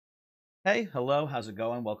Hey, hello, how's it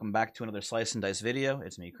going? Welcome back to another Slice and Dice video.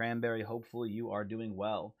 It's me, Cranberry. Hopefully you are doing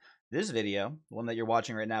well. This video, the one that you're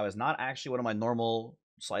watching right now, is not actually one of my normal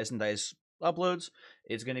Slice and Dice uploads.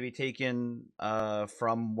 It's going to be taken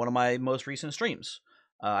from one of my most recent streams.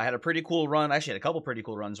 I had a pretty cool run. Actually, I had a couple pretty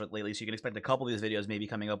cool runs lately, so you can expect a couple of these videos maybe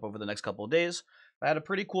coming up over the next couple of days. I had a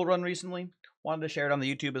pretty cool run recently. Wanted to share it on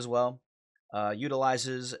the YouTube as well.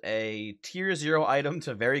 Utilizes a tier 0 item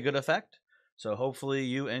to very good effect. So hopefully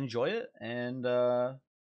you enjoy it, and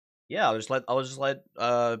yeah, I'll just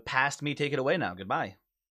let past me take it away now. Goodbye.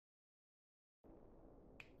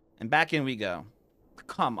 And back in we go.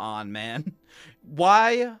 Come on, man.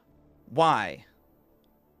 Why? Why?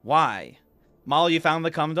 Why? Molly, you found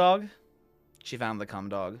the cum dog? She found the cum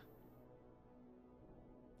dog.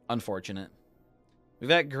 Unfortunate. We've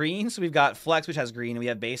got green, so we've got flex, which has green, and we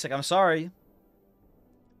have basic. I'm sorry.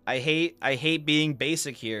 I hate being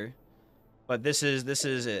basic here, but this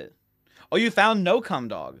is it. Oh, you found no cum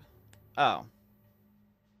dog. Oh.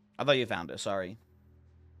 I thought you found it. Sorry.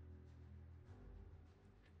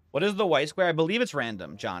 What is the white square? I believe it's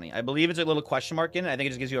random, Johnny. I believe it's a little question mark in it. I think it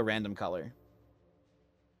just gives you a random color.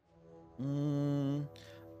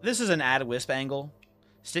 This is an add wisp angle.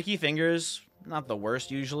 Sticky fingers, not the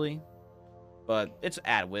worst usually. But it's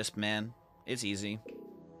add wisp, man. It's easy.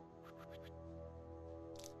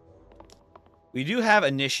 We do have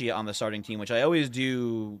Initiate on the starting team, which I always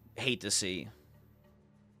do hate to see.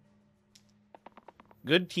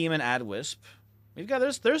 Good team and add wisp. We've got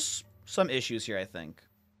there's some issues here, I think.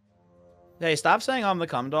 Hey, stop saying I'm the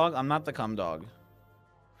cum dog. I'm not the cum dog.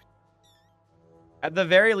 At the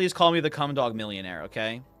very least, call me the cum dog millionaire,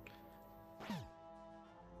 okay?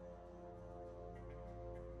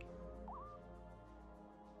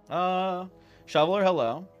 Shoveler,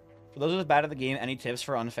 hello. For those of us bad at the game, any tips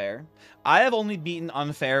for unfair? I have only beaten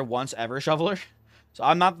unfair once ever, Shoveler. So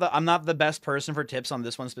I'm not the best person for tips on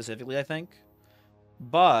this one specifically, I think.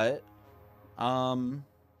 But I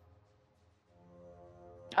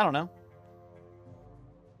don't know.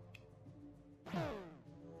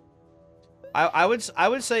 I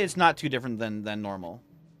would say it's not too different than normal.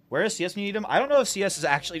 Where is CS when you need him? I don't know if CS is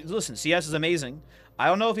actually... Listen, CS is amazing. I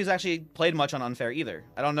don't know if he's actually played much on Unfair either.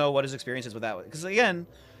 I don't know what his experience is with that. Because, again,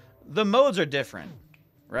 the modes are different,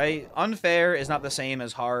 right? Unfair is not the same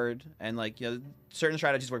as hard. And, like, you know, certain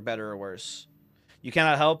strategies work better or worse. You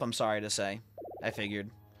cannot help? I'm sorry to say. I figured.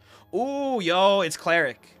 Ooh, yo, it's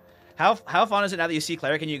Cleric. How fun is it now that you see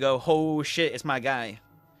Cleric and you go, oh, shit, it's my guy.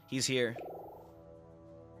 He's here.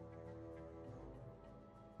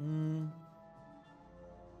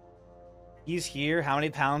 He's here. How many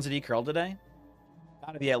pounds did he curl today?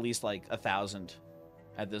 Gotta be at least like 1,000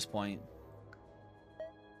 at this point.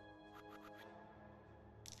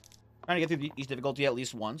 Trying to get through each difficulty at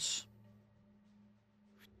least once.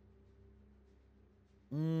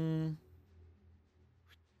 Give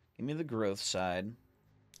me the growth side.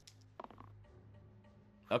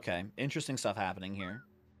 Okay, interesting stuff happening here.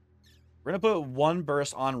 We're gonna put one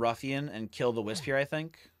burst on Ruffian and kill the Wisp here, I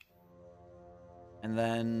think. And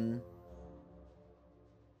then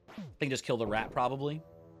I think just kill the rat, probably.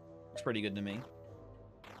 Looks pretty good to me.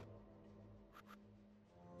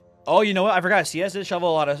 Oh, you know what? I forgot. CS did shovel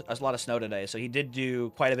a lot of snow today, so he did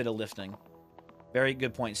do quite a bit of lifting. Very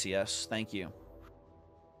good point, CS. Thank you.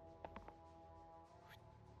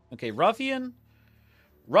 Okay, Ruffian.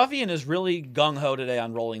 Ruffian is really gung-ho today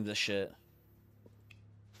on rolling this shit.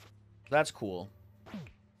 That's cool.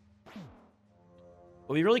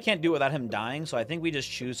 But we really can't do it without him dying, so I think we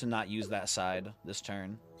just choose to not use that side this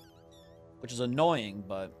turn. Which is annoying,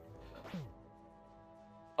 but...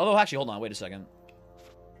 Although, actually, hold on. Wait a second.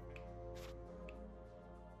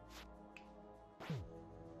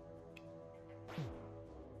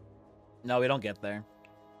 No, we don't get there.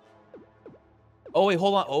 Oh, wait,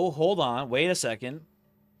 hold on. Oh, hold on. Wait a second.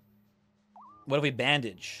 What if we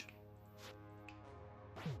bandage?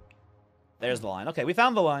 There's the line. Okay, we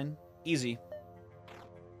found the line. Easy.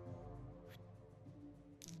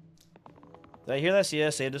 Did I hear that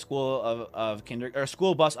CS saved a school of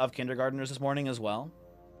school bus of kindergartners this morning as well?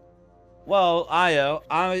 Well,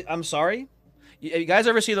 I'm sorry. You guys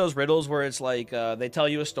ever see those riddles where it's like they tell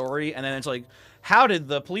you a story and then it's like, how did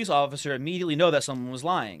the police officer immediately know that someone was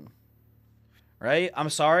lying? Right? I'm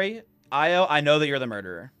sorry, Io. I know that you're the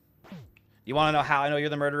murderer. You want to know how I know you're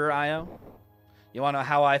the murderer, Io? You want to know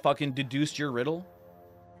how I fucking deduced your riddle?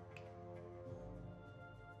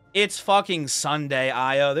 It's fucking Sunday,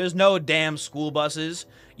 Io. There's no damn school buses.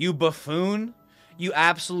 You buffoon. You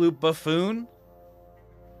absolute buffoon.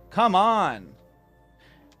 Come on.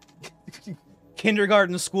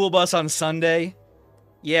 Kindergarten school bus on Sunday?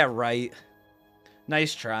 Yeah, right.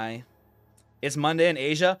 Nice try. It's Monday in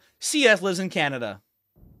Asia. CS lives in Canada.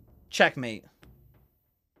 Checkmate.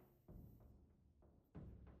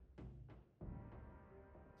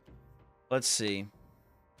 Let's see.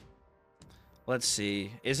 Let's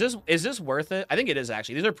see. Is this worth it? I think it is,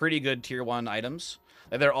 actually. These are pretty good tier 1 items.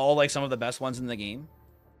 Like, they're all like some of the best ones in the game.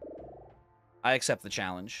 I accept the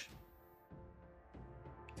challenge.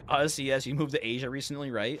 CS, you moved to Asia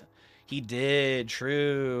recently, right? He did.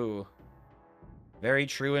 True. Very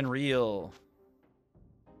true and real.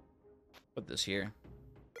 Put this here.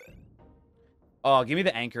 Oh, give me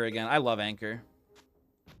the anchor again. I love anchor.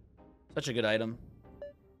 Such a good item.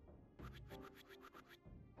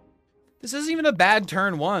 This isn't even a bad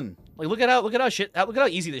turn 1. Like, look at how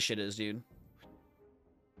easy this shit is, dude.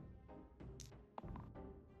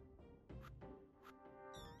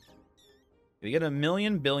 We get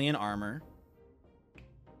 1,000,000 billion armor.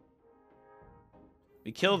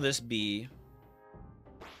 We kill this bee.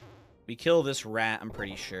 We kill this rat, I'm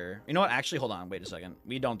pretty sure. You know what? Actually, hold on. Wait a second.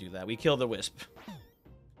 We don't do that. We kill the wisp.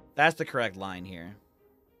 That's the correct line here.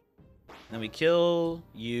 And then we kill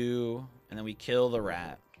you, and then we kill the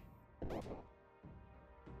rat.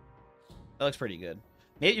 That looks pretty good.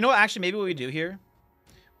 Maybe, you know what? Actually, maybe what we do here,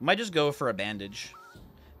 we might just go for a bandage.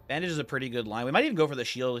 Bandage is a pretty good line. We might even go for the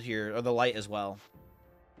shield here, or the light as well.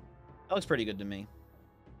 That looks pretty good to me.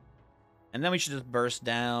 And then we should just burst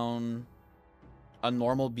down a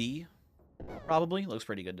normal bee. Probably. Looks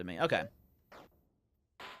pretty good to me. Okay.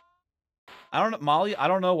 I don't know, Molly, I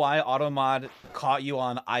don't know why Automod caught you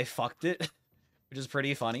on I fucked it, which is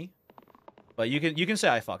pretty funny. But you can say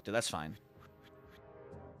I fucked it. That's fine.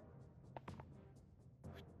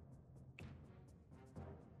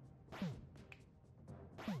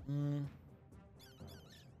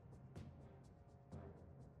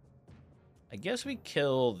 I guess we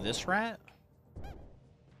kill this rat.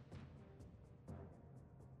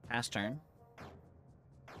 Pass turn.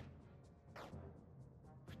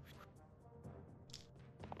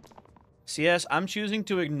 CS, I'm choosing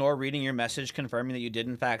to ignore reading your message confirming that you did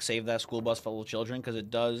in fact save that school bus full of children because it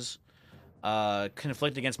does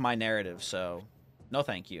conflict against my narrative, so no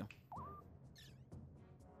thank you.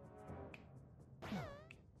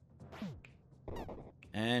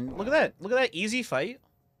 And look at that easy fight.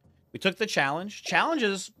 We took the challenge.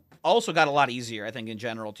 Challenges also got a lot easier, I think, in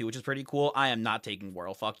general, too, which is pretty cool. I am not taking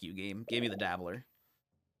Whirl. Fuck you, game. Give me the Dabbler.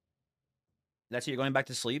 That's it. You're going back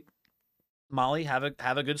to sleep. Molly, have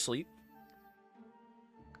a good sleep.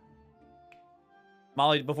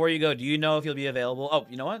 Molly, before you go, do you know if you'll be available? Oh,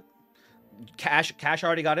 you know what? Cash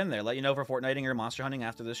already got in there. Let you know for Fortniting or Monster Hunting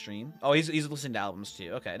after the stream. Oh, he's listening to albums,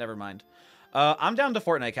 too. Okay, never mind. I'm down to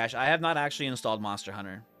Fortnite, Cash. I have not actually installed Monster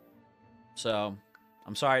Hunter. So,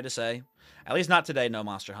 I'm sorry to say. At least not today, no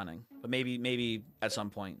Monster Hunting. But maybe at some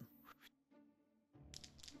point.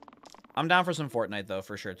 I'm down for some Fortnite, though,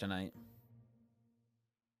 for sure, tonight.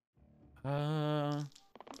 Can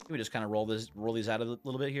we just kind of roll these out a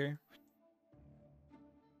little bit here?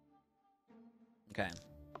 Okay.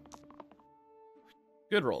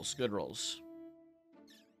 Good rolls, good rolls.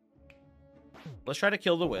 Let's try to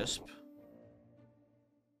kill the wisp.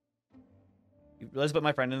 You realize about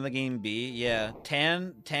my friend in the game B? Yeah.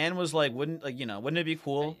 Tan was like, wouldn't it be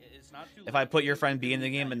cool if I put your friend B in the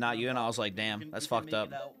game but not you? And I was like, damn, that's fucked up.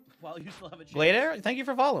 Glader, thank you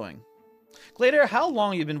for following. Glader, how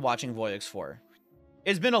long have you been watching Voyix for?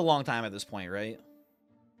 It's been a long time at this point, right?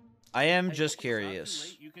 I am just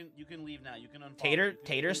curious. You can leave now. You can unfollow.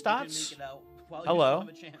 Tater Stots? Hello.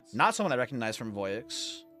 Not someone I recognize from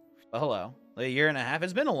Voyix. But hello. Like a year and a half?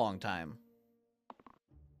 It's been a long time.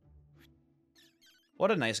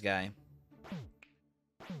 What a nice guy.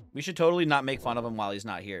 We should totally not make fun of him while he's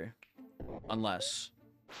not here. Unless.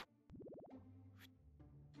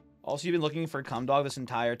 Also, you've been looking for Cumdog this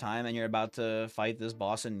entire time, and you're about to fight this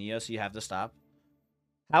boss in Neo, so you have to stop.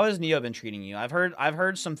 How has Neo been treating you? I've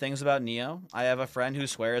heard some things about Neo. I have a friend who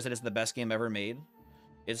swears that it's the best game ever made.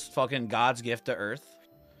 It's fucking God's gift to Earth.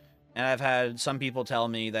 And I've had some people tell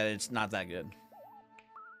me that it's not that good.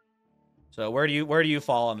 So where do you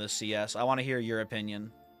fall on this, CS? I want to hear your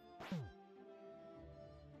opinion.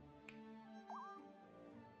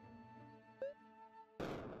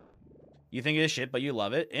 You think it is shit, but you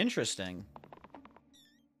love it? Interesting.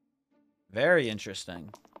 Very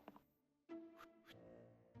interesting.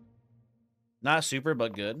 Not super,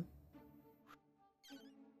 but good.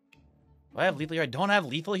 Do I have lethal here? I don't have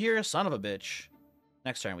lethal here? Son of a bitch.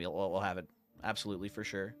 Next turn we'll have it. Absolutely, for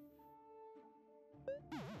sure.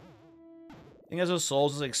 I think as those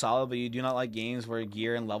souls is like solid, but you do not like games where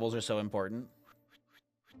gear and levels are so important.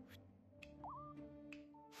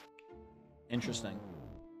 Interesting.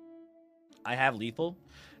 I have lethal.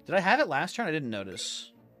 Did I have it last turn? I didn't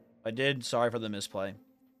notice. If I did, sorry for the misplay.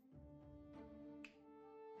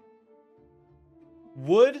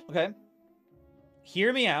 Would, okay.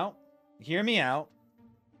 Hear me out. Hear me out.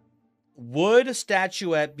 Would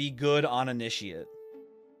Statuette be good on Initiate?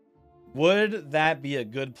 Would that be a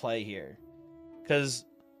good play here? Because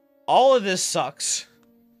all of this sucks.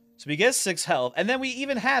 So we get 6 health. And then we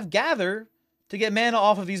even have Gather to get mana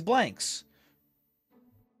off of these blanks.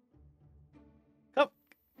 Come.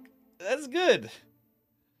 That's good.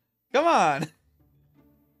 Come on.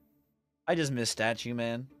 I just missed Statue,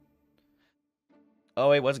 man. Oh,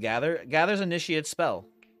 wait, what's Gather? Gather's Initiate spell.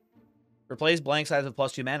 Replace blank sides with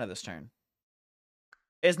 +2 mana this turn.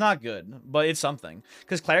 It's not good, but it's something.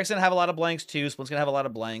 Because Cleric's going to have a lot of blanks too. Split's going to have a lot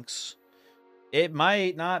of blanks. It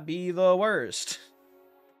might not be the worst.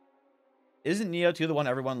 Isn't Neo 2 the one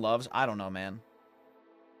everyone loves? I don't know, man.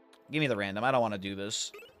 Give me the random. I don't want to do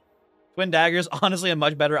this. Twin Daggers, honestly, a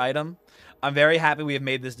much better item. I'm very happy we have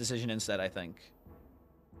made this decision instead, I think.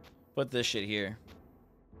 Put this shit here.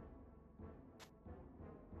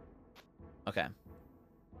 Okay.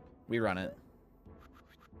 We run it.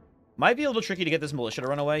 Might be a little tricky to get this Militia to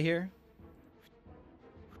run away here.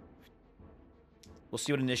 We'll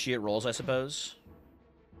see what Initiate rolls, I suppose.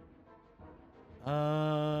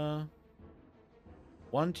 1,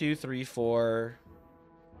 2, 3, 4.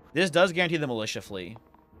 This does guarantee the Militia flee.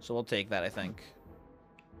 So we'll take that, I think.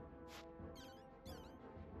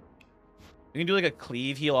 We can do like a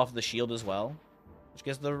cleave heal off of the shield as well, which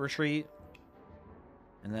gets the retreat.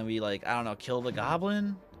 And then we, like, I don't know, kill the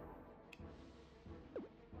goblin?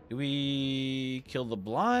 Do we kill the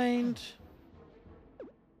blind?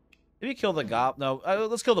 Maybe kill the no,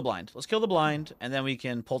 let's kill the blind. Let's kill the blind, and then we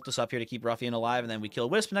can pult this up here to keep Ruffian alive, and then we kill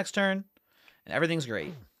Wisp next turn, and everything's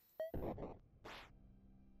great.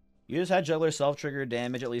 You just had Juggler self-trigger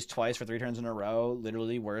damage at least twice for 3 turns in a row.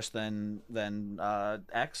 Literally worse than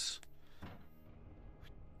X.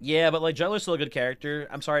 Yeah, but, like, Juggler's still a good character.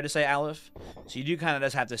 I'm sorry to say, Aleph. So you do kind of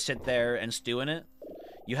just have to sit there and stew in it.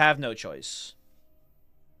 You have no choice.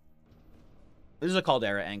 This is a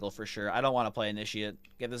Caldera angle for sure. I don't want to play Initiate.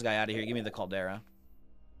 Get this guy out of here. Give me the Caldera.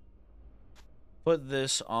 Put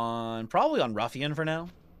this on... probably on Ruffian for now.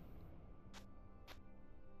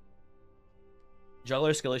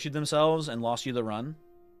 Juggler skill issued themselves and lost you the run.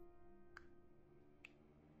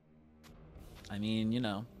 I mean, you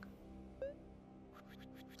know.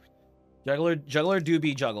 Juggler do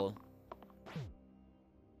be juggle.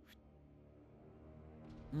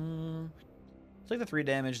 Take the 3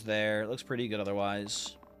 damage there. It looks pretty good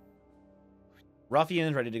otherwise.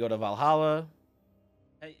 Ruffian's ready to go to Valhalla.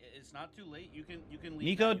 Hey, it's not too late. You can leave.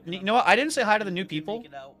 Nico, you know what? I didn't say hi to the new people.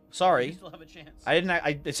 Sorry. You still have a chance. I didn't.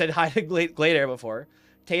 I said hi to Glade before.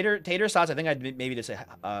 Tater Sots, I think I'd maybe just say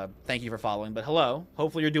thank you for following, but hello.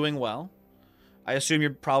 Hopefully you're doing well. I assume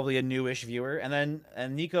you're probably a newish viewer. And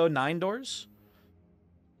then Nico 9 Doors.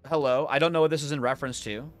 Hello. I don't know what this is in reference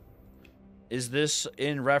to. Is this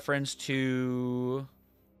in reference to...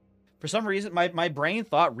 For some reason, my brain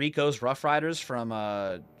thought Rico's Rough Riders from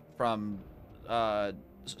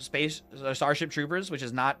Starship Troopers, which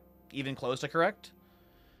is not even close to correct.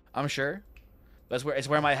 I'm sure. But it's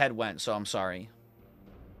where my head went, so I'm sorry.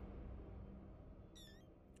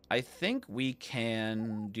 I think we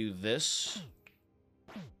can do this.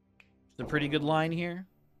 It's a pretty good line here.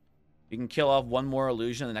 We can kill off 1 more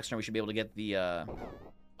illusion. The next turn we should be able to get the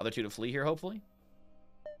other 2 to flee here, hopefully.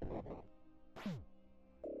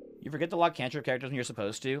 You forget to lock cantrip characters when you're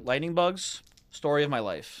supposed to. Lightning bugs, story of my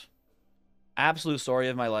life. Absolute story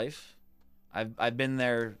of my life. I've been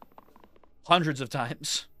there hundreds of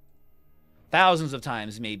times. Thousands of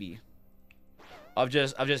times, maybe. Of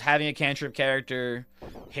just having a cantrip character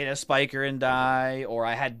hit a spiker and die, or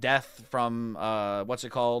I had death from what's it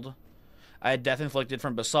called? I had death inflicted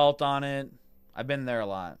from basalt on it. I've been there a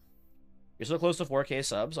lot. You're so close to 4K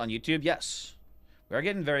subs on YouTube? Yes. We are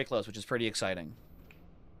getting very close, which is pretty exciting.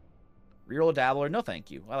 Reroll Dabbler? No, thank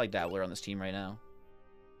you. I like Dabbler on this team right now.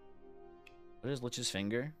 What is Lich's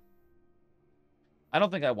Finger? I don't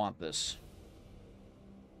think I want this.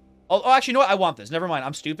 Oh, actually, you know what? I want this. Never mind.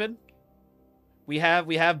 I'm stupid. We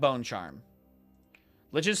have Bone Charm.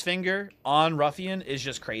 Lich's Finger on Ruffian is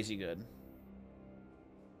just crazy good.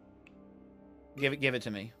 Give it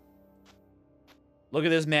to me. Look at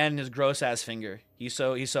this man and his gross ass finger. He's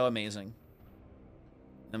so amazing.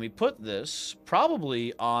 Then we put this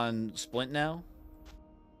probably on Splint now.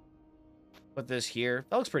 Put this here.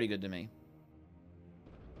 That looks pretty good to me.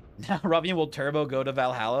 Now Ruffian will turbo go to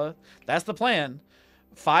Valhalla. That's the plan.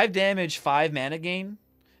 5 damage, 5 mana gain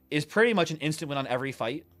is pretty much an instant win on every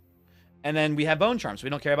fight. And then we have Bone Charm, so we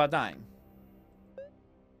don't care about dying.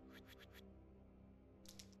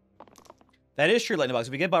 That is true, Lightning Bugs.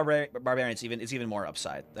 If we get Barbarian, it's even more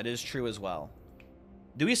upside. That is true as well.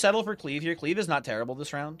 Do we settle for Cleave here? Cleave is not terrible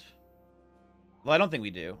this round. Well, I don't think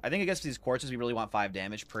we do. I think against these Quartzes, we really want 5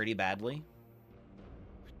 damage pretty badly.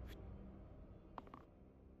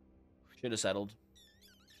 Should have settled.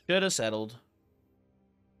 Should have settled.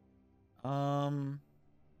 Oh,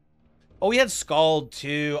 we had Scald,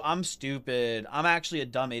 too. I'm stupid. I'm actually a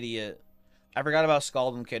dumb idiot. I forgot about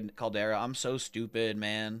Scald and Caldera. I'm so stupid,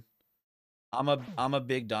 man. I'm a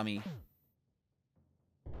big dummy.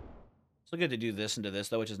 Still good to do this into this,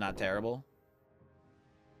 though, which is not terrible.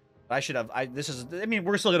 I should have... I mean,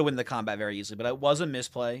 we're still going to win the combat very easily, but it was a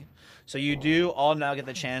misplay. So you do all now get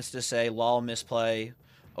the chance to say lol misplay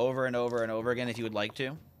over and over and over again if you would like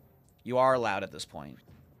to. You are allowed at this point.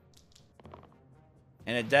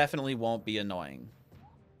 And it definitely won't be annoying.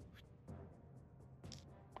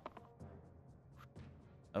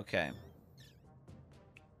 Okay.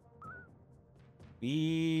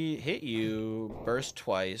 We hit you. Burst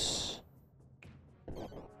twice.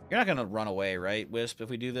 You're not going to run away, right, Wisp? If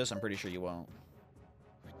we do this, I'm pretty sure you won't.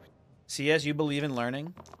 CS, you believe in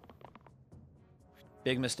learning?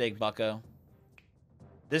 Big mistake, bucko.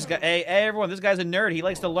 This guy... Hey, everyone, this guy's a nerd. He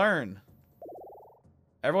likes to learn.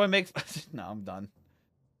 Everyone make... No, I'm done.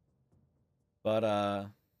 But,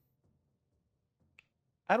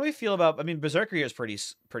 how do we feel about... I mean, Berserker here is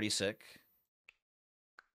pretty sick.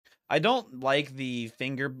 I don't like the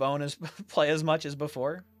finger bonus play as much as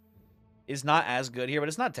before. It's not as good here, but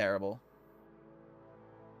it's not terrible.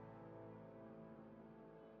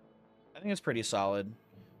 I think it's pretty solid.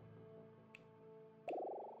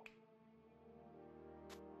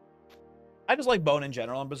 I just like bone in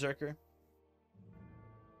general on Berserker.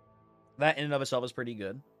 That in and of itself is pretty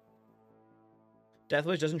good. Death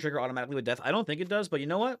Wish doesn't trigger automatically with death. I don't think it does, but you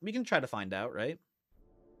know what? We can try to find out, right?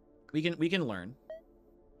 We can learn.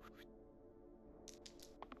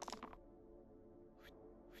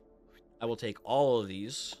 I will take all of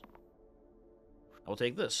these. I will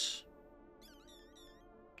take this.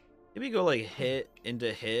 Maybe go like hit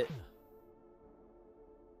into hit.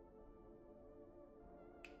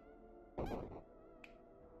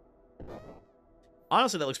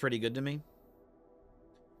 Honestly, that looks pretty good to me.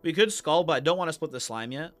 We could Skull, but I don't want to split the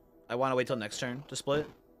slime yet. I want to wait till next turn to split.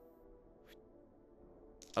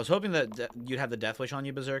 I was hoping that you'd have the Death Wish on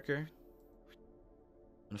you, Berserker.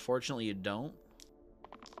 Unfortunately, you don't.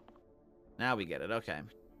 Now we get it. Okay.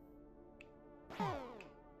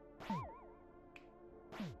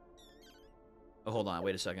 Oh, hold on.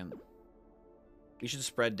 Wait a second. We should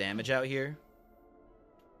spread damage out here.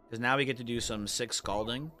 Because now we get to do some sick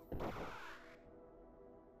scalding.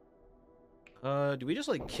 Do we just,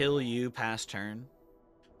 like, kill you past turn?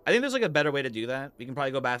 I think there's, like, a better way to do that. We can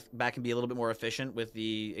probably go back and be a little bit more efficient with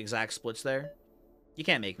the exact splits there. You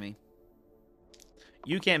can't make me.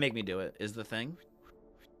 You can't make me do it, is the thing.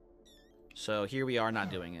 So here we are not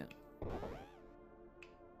doing it.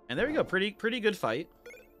 And there we go. Pretty good fight.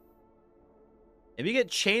 If you get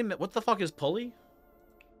chain... What the fuck is pulley?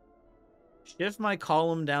 Shift my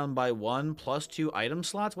column down by 1 plus 2 item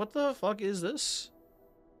slots? What the fuck is this?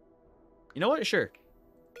 You know what? Sure.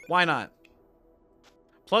 Why not?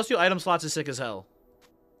 Plus 2 item slots is sick as hell.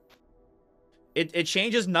 It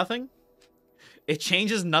changes nothing. It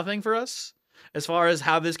changes nothing for us as far as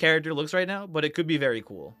how this character looks right now, but it could be very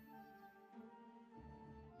cool.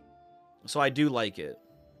 So I do like it.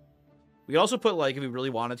 We could also put, like, if we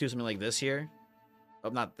really wanted to, something like this here. Oh,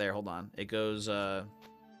 not there. Hold on. It goes,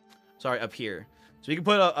 sorry, up here. So we can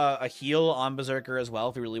put a heal on Berserker as well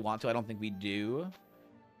if we really want to. I don't think we do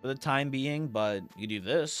for the time being, but you do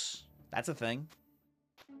this. That's a thing.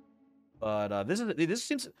 But this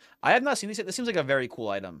seems... I have not seen this yet. This seems like a very cool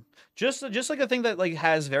item. Just like a thing that, like,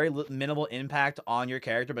 has very minimal impact on your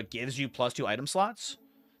character, but gives you plus 2 item slots.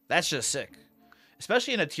 That's just sick.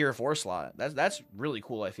 Especially in a tier 4 slot. That's really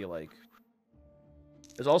cool, I feel like.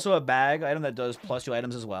 There's also a bag item that does plus 2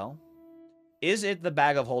 items as well. Is it the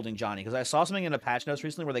bag of holding Johnny? Because I saw something in a patch notes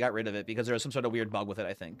recently where they got rid of it because there was some sort of weird bug with it,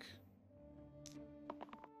 I think.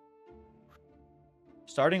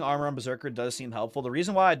 Starting armor on Berserker does seem helpful. The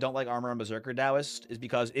reason why I don't like armor on Berserker Taoist is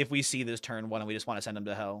because if we see this turn 1 and we just want to send him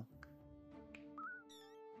to hell.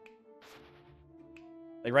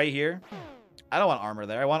 Like right here. I don't want armor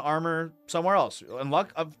there. I want armor somewhere else. And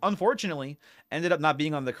luck, unfortunately, ended up not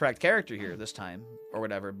being on the correct character here this time. Or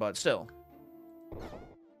whatever, but still. Do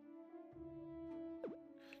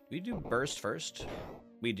we do burst first?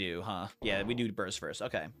 We do, huh? Yeah, we do burst first.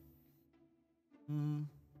 Okay.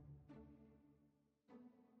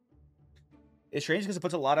 It's strange because it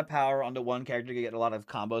puts a lot of power onto one character to get a lot of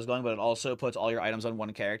combos going, but it also puts all your items on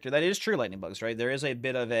one character. That is true, Lightning Bugs, right? There is a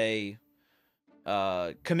bit of a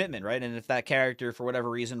commitment, right? And if that character, for whatever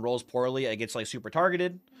reason, rolls poorly, it gets like super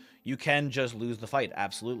targeted, you can just lose the fight.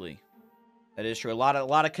 Absolutely. That is true. A lot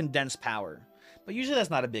of condensed power. But usually that's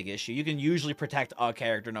not a big issue. You can usually protect a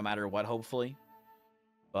character no matter what, hopefully.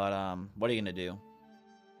 But what are you gonna do?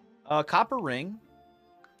 Copper Ring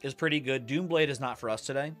is pretty good. Doomblade is not for us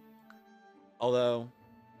today. Although,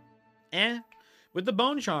 with the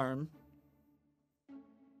Bone Charm,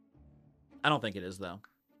 I don't think it is though.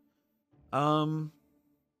 I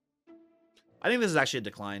think this is actually a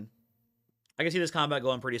decline. I can see this combat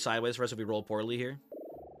going pretty sideways for us if we roll poorly here.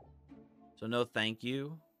 So no thank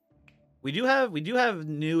you. We do have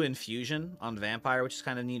new infusion on Vampire, which is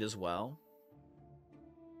kind of neat as well.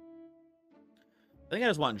 I think I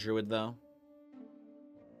just want Druid though.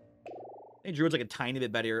 I think Druid's like a tiny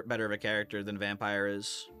bit better of a character than Vampire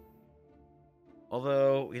is.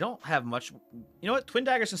 Although we don't have much. You know what? Twin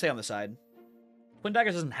Daggers can stay on the side. Twin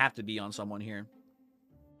Daggers doesn't have to be on someone here.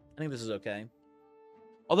 I think this is okay.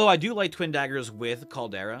 Although I do like Twin Daggers with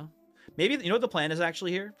Caldera. Maybe, you know what the plan is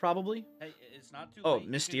actually here? Probably. Hey, it's not too Oh, late.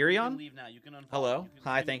 Mysterion? You can leave now. You can unfollow. Hello.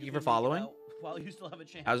 Hi, thank you for following. While you still have a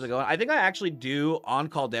chance. How's it going? I think I actually do, on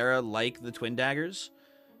Caldera, like the Twin Daggers.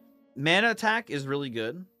 Mana attack is really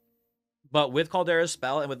good. But with Caldera's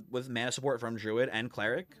spell and with mana support from Druid and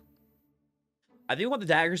Cleric, I think we want the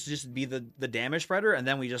daggers to just be the damage spreader, and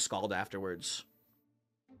then we just Scald afterwards.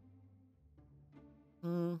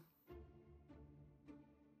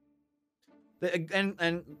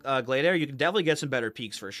 Gladiator, you can definitely get some better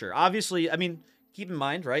peaks for sure. Obviously, I mean, keep in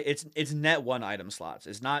mind, right? It's net 1 item slots.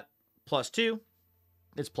 It's not +2.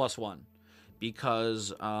 It's +1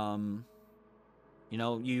 because you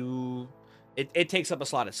know, it takes up a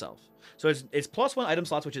slot itself. So it's +1 item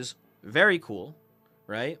slots, which is very cool,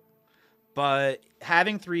 right? But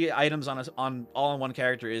having 3 items on all on one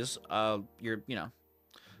character is you're, you know,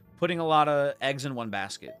 putting a lot of eggs in one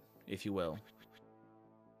basket, if you will.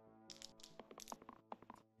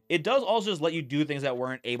 It does also just let you do things that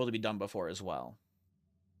weren't able to be done before as well,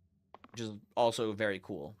 which is also very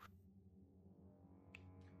cool.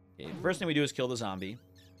 Okay, the first thing we do is kill the zombie.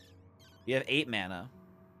 We have 8 mana.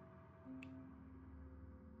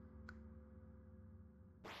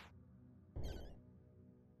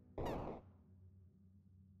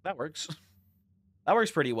 That works. That works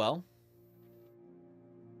pretty well.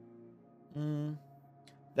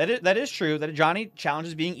 That is true. That Johnny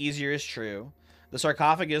challenges being easier is true. The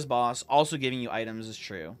sarcophagus boss also giving you items is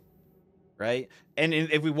true, right? And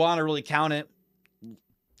if we want to really count it,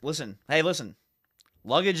 listen. Hey, listen.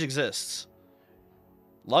 Luggage exists.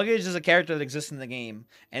 Luggage is a character that exists in the game,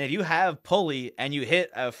 and if you have Pulley and you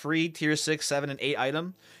hit a free tier 6, 7, and 8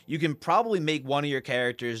 item, you can probably make one of your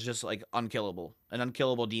characters just like unkillable, an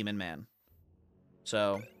unkillable demon man.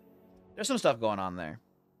 So there's some stuff going on there.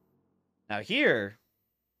 Now here,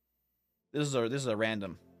 this is a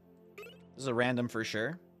random. This is a random for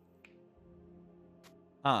sure.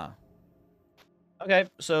 Okay,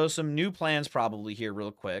 so some new plans probably here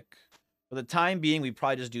real quick. For the time being, we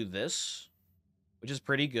probably just do this, which is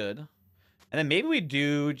pretty good. And then maybe we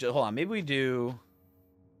do, hold on, maybe we do...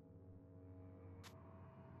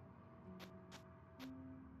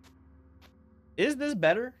 Is this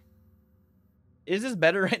better? Is this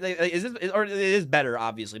better? Is this, or it is better,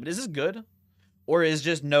 obviously, but is this good? Or is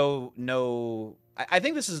just no... I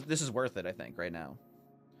think this is worth it, I think, right now.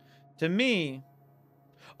 To me...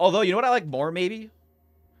 Although, you know what I like more, maybe?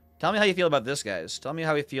 Tell me how you feel about this, guys. Tell me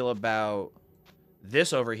how you feel about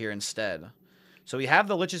this over here instead. So we have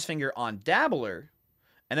the Lich's Finger on Dabbler,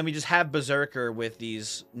 and then we just have Berserker with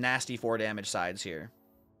these nasty 4 damage sides here.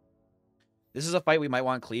 This is a fight we might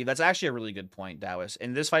want Cleave. That's actually a really good point, Dawis.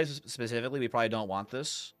 In this fight specifically, we probably don't want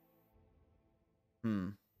this.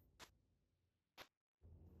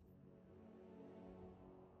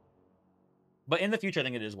 But in the future, I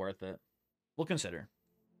think it is worth it. We'll consider.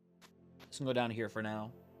 Let's go down here for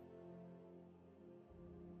now.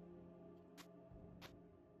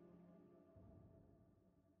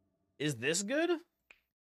 Is this good?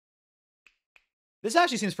 This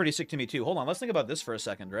actually seems pretty sick to me too. Hold on, let's think about this for a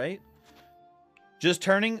second, right? Just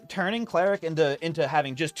turning Cleric into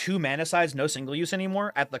having just 2 mana sides, no single use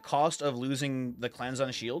anymore, at the cost of losing the Cleanse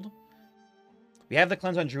on Shield. We have the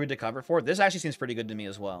Cleanse on Druid to cover for. This actually seems pretty good to me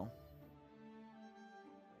as well.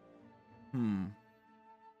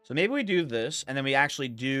 So maybe we do this, and then we actually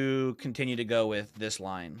do continue to go with this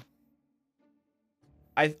line.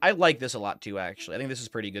 I like this a lot too, actually. I think this is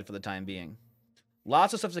pretty good for the time being.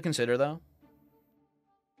 Lots of stuff to consider, though.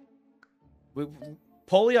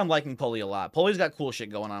 Pulley, I'm liking Pulley a lot. Pulley's got cool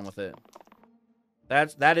shit going on with it.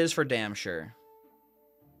 That is for damn sure.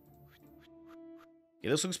 Yeah,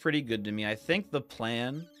 this looks pretty good to me. I think the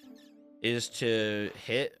plan is to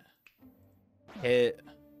hit,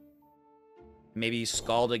 maybe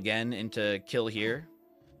Scald again into kill here.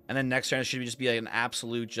 And then next turn it should just be like an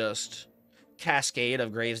absolute just cascade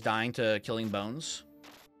of Graves dying to killing Bones.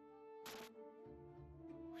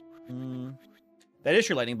 That is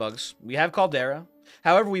your lightning bugs. We have Caldera.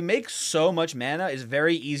 However, we make so much mana, it's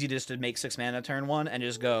very easy just to make 6 mana turn 1 and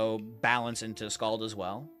just go balance into Scald as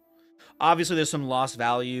well. Obviously, there's some lost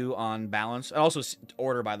value on balance. And also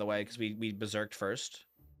order, by the way, because we berserked first.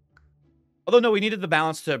 Although, no, we needed the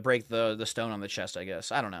balance to break the stone on the chest, I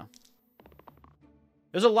guess. I don't know.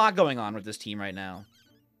 There's a lot going on with this team right now.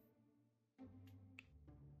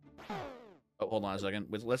 Oh, hold on a second.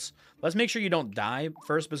 Let's make sure you don't die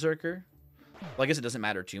first, Berserker. Well, I guess it doesn't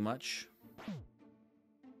matter too much.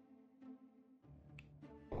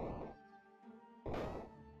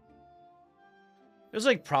 There's,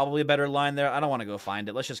 like, probably a better line there. I don't want to go find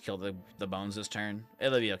it. Let's just kill the Bones this turn.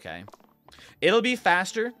 It'll be okay. It'll be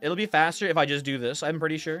faster. It'll be faster if I just do this, I'm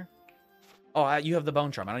pretty sure. Oh, you have the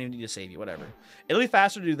Bone Charm. I don't even need to save you. Whatever. It'll be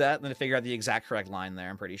faster to do that than to figure out the exact correct line there,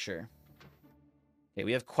 I'm pretty sure. Okay,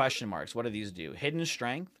 we have question marks. What do these do? Hidden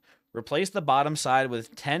Strength. Replace the bottom side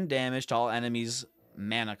with 10 damage to all enemies'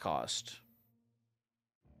 mana cost.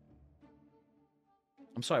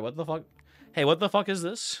 I'm sorry, what the fuck? Hey, what the fuck is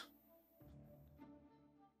this?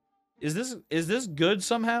 Is this good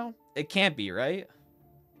somehow? It can't be, right?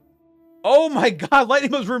 Oh my god,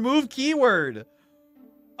 Lightning Bugs remove keyword.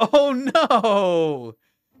 Oh no.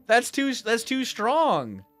 That's too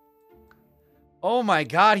strong. Oh my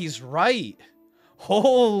god, he's right.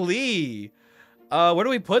 Holy. Where do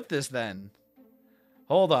we put this then?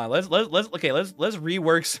 Hold on. Let's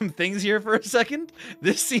rework some things here for a second.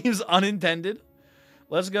 This seems unintended.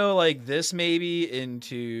 Let's go like this maybe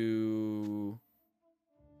into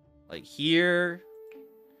like here.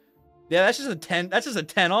 Yeah, that's just a 10. That's just a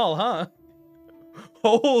 10 all, huh?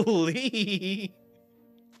 Holy.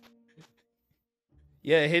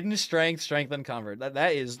 Yeah, hidden strength uncovered.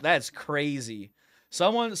 That's crazy.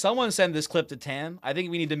 Someone send this clip to Tan. I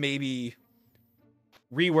think we need to maybe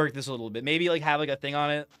rework this a little bit. Maybe like have like a thing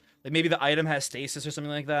on it. Like maybe the item has stasis or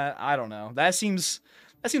something like that. I don't know. That seems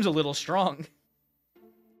a little strong.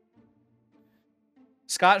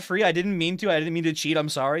 Scot-free. I didn't mean to cheat. I'm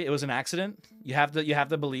sorry. It was an accident. You have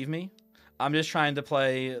to believe me. I'm just trying to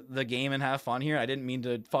play the game and have fun here. I didn't mean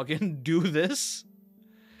to fucking do this.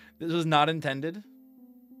 This was not intended.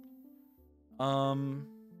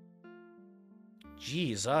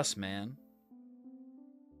 Jesus, man.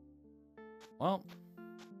 Well,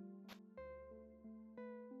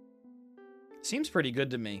 seems pretty good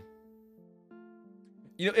to me.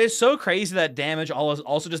 You know, it's so crazy that damage is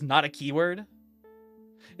also just not a keyword.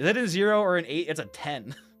 Is that a 0 or an 8? It's a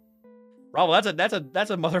 10. Bravo, that's a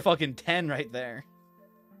motherfucking 10 right there.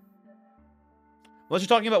 Unless you're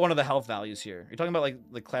talking about one of the health values here. You're talking about like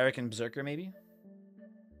the Cleric and Berserker, maybe?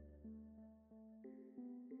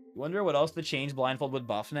 You wonder what else the change blindfold would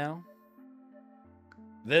buff now?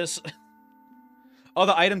 This. Oh,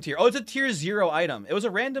 the item tier. Oh, it's a tier 0 item. It was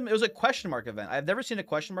a question mark event. I've never seen a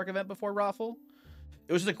question mark event before, Raffle.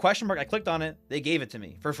 It was just a question mark. I clicked on it. They gave it to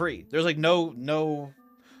me for free. There's like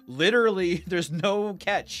literally, there's no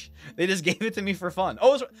catch. They just gave it to me for fun.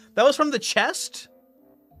 Oh, that was from the chest?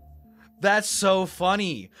 That's so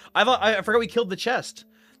funny. I forgot we killed the chest.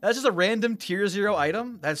 That's just a random tier 0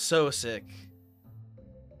 item? That's so sick.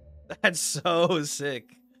 That's so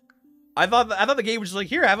sick. I thought the game was just like,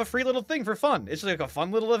 here, have a free little thing for fun. It's like a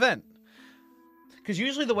fun little event. Because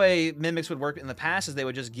usually the way Mimics would work in the past is they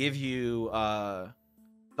would just give you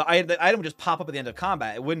the item would just pop up at the end of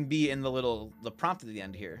combat. It wouldn't be in the prompt at the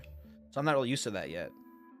end here. So I'm not really used to that yet.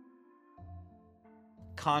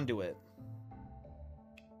 Conduit.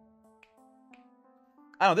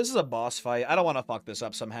 I don't know, this is a boss fight. I don't want to fuck this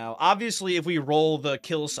up somehow. Obviously, if we roll the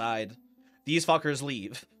kill side, these fuckers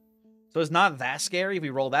leave. So it's not that scary if we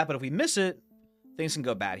roll that, but if we miss it, things can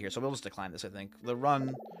go bad here. So we'll just decline this, I think. The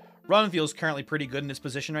run feels currently pretty good in this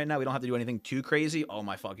position right now. We don't have to do anything too crazy. Oh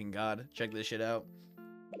my fucking god. Check this shit out.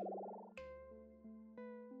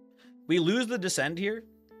 We lose the descend here,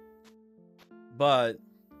 but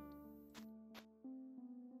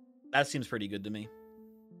that seems pretty good to me.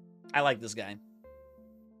 I like this guy.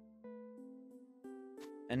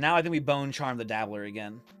 And now I think we Bone Charm the Dabbler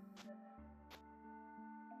again.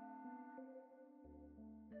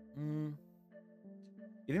 You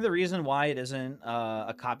think the reason why it isn't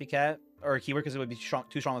a copycat or a keyword because it would be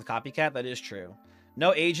too strong with copycat? That is true.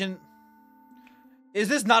 No agent. Is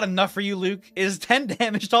this not enough for you, Luke? Is 10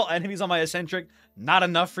 damage to all enemies on my Eccentric not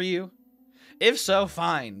enough for you? If so,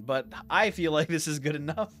 fine. But I feel like this is good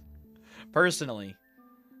enough, personally.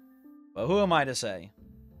 But who am I to say?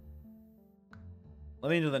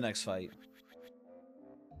 Let me do the next fight.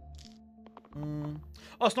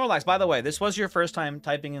 Oh, Snorlax, by the way, this was your first time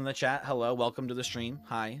typing in the chat. Hello, welcome to the stream.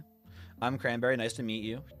 Hi, I'm Cranberry. Nice to meet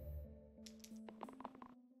you.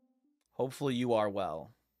 Hopefully you are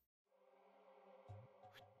well.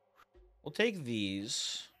 We'll take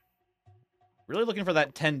these. Really looking for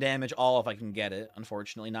that 10 damage all if I can get it.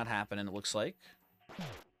 Unfortunately, not happening, it looks like.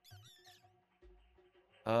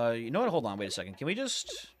 You know what? Hold on, wait a second. Can we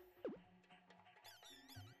just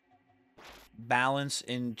balance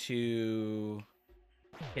into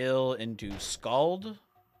Hill into Scald?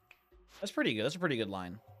 That's pretty good. That's a pretty good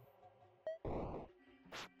line.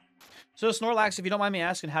 So Snorlax, if you don't mind me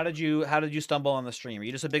asking, how did you stumble on the stream? Are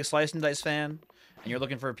you just a big Slice and Dice fan and you're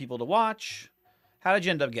looking for people to watch? How did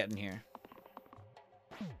you end up getting here?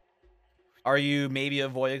 Are you maybe a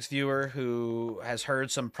Voyix viewer who has heard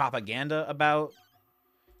some propaganda about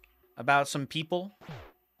some people?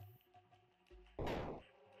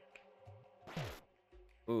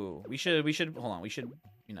 Ooh, we should hold on, we should,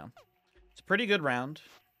 you know. It's a pretty good round.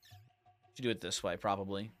 Should do it this way,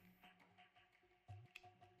 probably.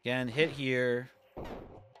 Again, hit here.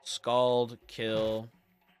 Scald, kill.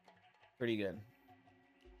 Pretty good.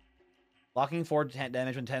 Blocking 4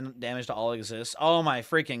 damage when 10 damage to all exists. Oh my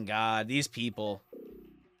freaking god. These people.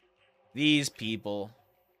 These people.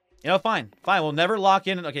 You know, fine. Fine. We'll never lock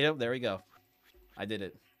in. Okay, there we go. I did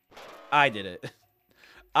it. I did it.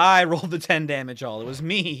 I rolled the 10 damage all. It was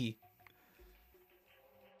me.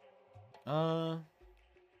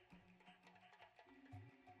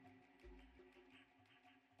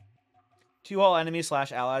 Two all enemies /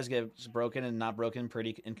 allies get broken and not broken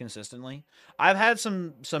pretty inconsistently. I've had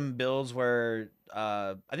some builds where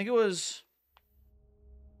I think it was,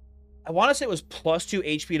 I want to say it was +2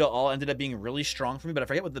 HP to all, ended up being really strong for me, but I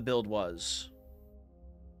forget what the build was.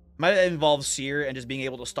 Might have involved Seer and just being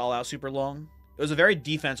able to stall out super long. It was a very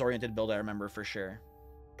defense-oriented build, I remember for sure.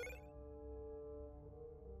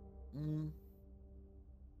 You've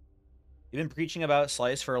been preaching about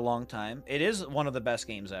Slice for a long time. It is one of the best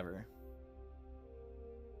games ever.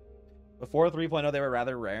 Before 3.0, they were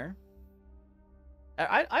rather rare.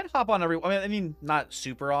 I'd hop on every. I mean, not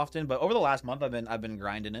super often, but over the last month, I've been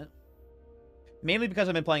grinding it. Mainly because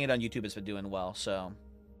I've been playing it on YouTube. It's been doing well, so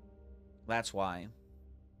that's why.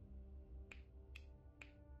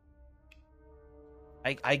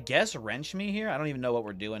 I guess wrench me here. I don't even know what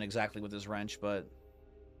we're doing exactly with this wrench, but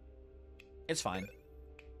it's fine.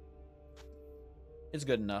 It's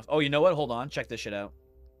good enough. Oh, you know what? Hold on. Check this shit out.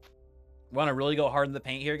 Want to really go hard in the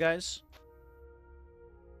paint here, guys?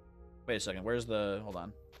 Wait a second. Where's the... Hold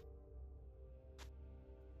on.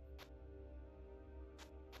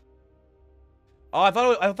 Oh, I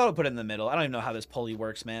thought I would put it in the middle. I don't even know how this pulley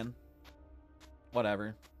works, man.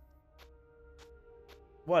 Whatever.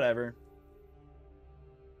 Whatever.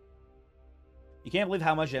 You can't believe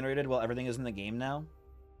how much generated while everything is in the game now.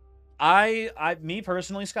 Me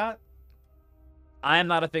personally, Scott, I am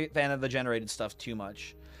not a big fan of the generated stuff too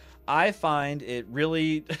much. I find it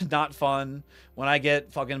really not fun when I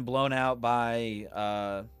get fucking blown out by,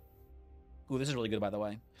 ooh, this is really good, by the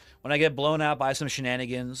way. When I get blown out by some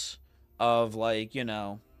shenanigans of, like, you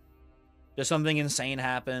know, just something insane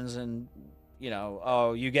happens and, you know,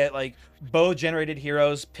 oh, you get, like, both generated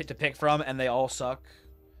heroes to pick from and they all suck.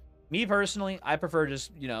 Me, personally, I prefer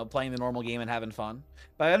just, you know, playing the normal game and having fun.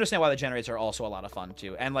 But I understand why the generates are also a lot of fun,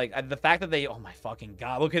 too. And, like, the fact that they... Oh, my fucking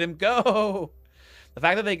god, look at him go! The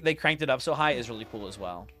fact that they cranked it up so high is really cool as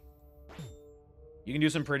well. You can do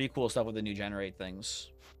some pretty cool stuff with the new generate things.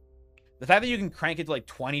 The fact that you can crank it to, like,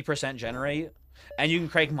 20% generate, and you can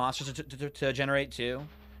crank monsters to generate, too,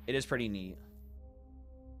 it is pretty neat.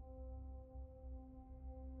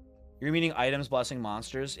 You're meaning items blessing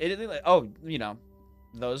monsters? Oh, you know...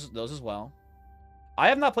 Those as well. I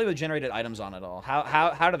have not played with generated items on at all.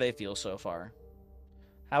 How do they feel so far?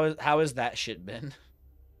 How has that shit been?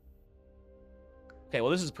 Okay,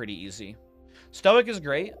 well this is pretty easy. Stoic is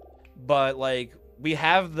great, but like we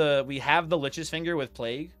have the Lich's Finger with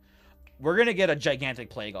Plague. We're gonna get a gigantic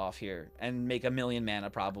Plague off here and make 1,000,000 mana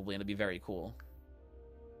probably, and it'll be very cool.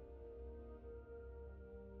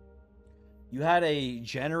 You had a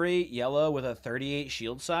generate yellow with a 38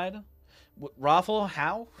 shield side. Raffle,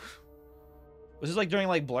 how? Was this like during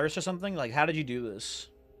like Blurst or something? Like, how did you do this?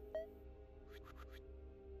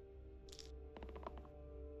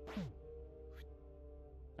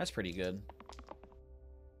 That's pretty good.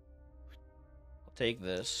 I'll take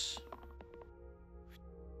this.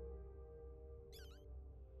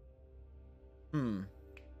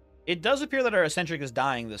 It does appear that our Eccentric is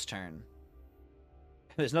dying this turn.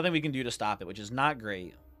 There's nothing we can do to stop it, which is not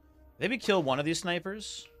great. Maybe kill one of these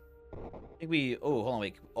snipers. I think we... Oh, hold on,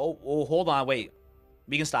 wait. Oh, hold on, wait.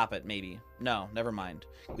 We can stop it, maybe. No, never mind.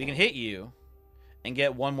 We can hit you and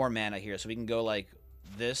get one more mana here. So we can go like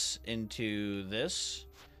this into this.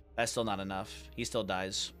 That's still not enough. He still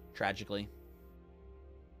dies, tragically.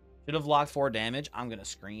 Should have locked 4 damage. I'm going to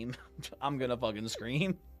scream. I'm going to fucking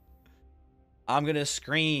scream. I'm going to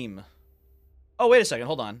scream. Oh, wait a second.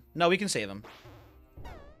 Hold on. No, we can save him.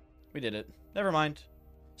 We did it. Never mind.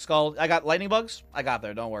 Skull. I got lightning bugs. I got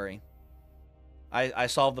there. Don't worry. I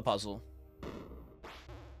solved the puzzle.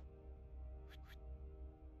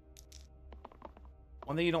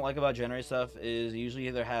 One thing you don't like about generate stuff is you usually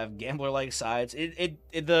either have gambler-like sides.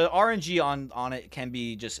 The RNG on it can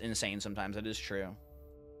be just insane sometimes. That is true.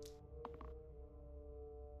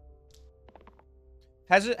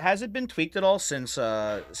 Has it been tweaked at all since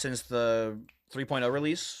the 3.0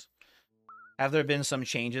 release? Have there been some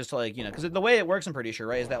changes to, like, you know, because the way it works, I'm pretty sure,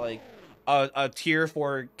 right, is that like a tier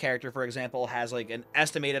 4 character, for example, has like an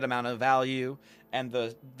estimated amount of value, and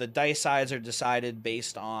the dice sides are decided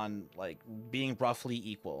based on like being roughly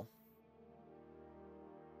equal.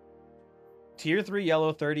 Tier 3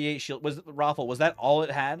 yellow, 38 shield. Was that all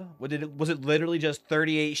it had? Was it literally just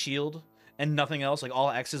 38 shield and nothing else, like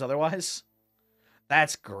all X's otherwise?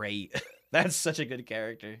 That's great. That's such a good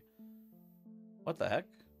character. What the heck?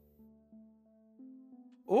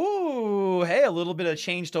 Ooh, hey, a little bit of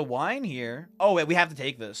change to wine here. Oh, wait, we have to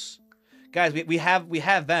take this. Guys, we have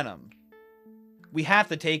Venom. We have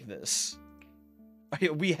to take this.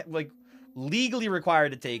 We, like, legally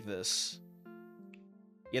required to take this.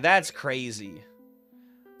 Yeah, that's crazy.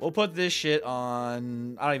 We'll put this shit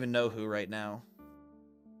on... I don't even know who right now.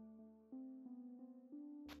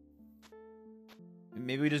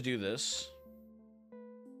 Maybe we just do this.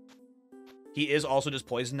 He is also just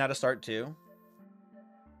poisoned now to start, too.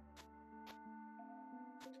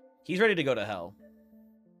 He's ready to go to hell.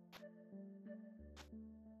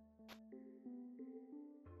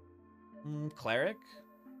 Cleric?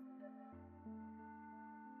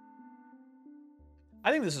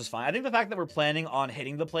 I think this is fine. I think the fact that we're planning on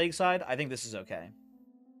hitting the plague side, I think this is okay.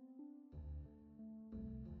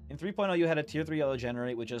 In 3.0, you had a tier 3 yellow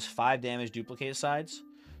generate with just 5 damage duplicate sides.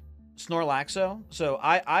 Snorlaxo. So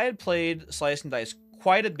I had played Slice and Dice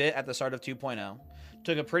quite a bit at the start of 2.0.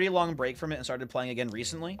 Took a pretty long break from it and started playing again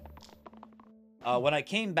recently. When I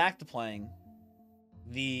came back to playing,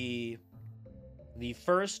 the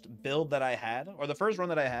first build that I had, or the first run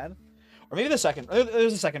that I had, or maybe the second, it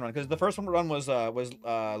was the second run, because the first run was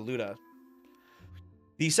Luda.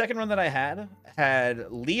 The second run that I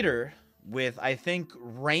had Leader with, I think,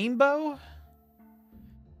 Rainbow,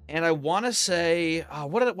 and I want to say,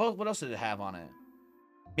 what else did it have on it?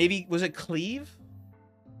 Maybe, was it Cleave?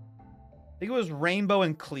 I think it was Rainbow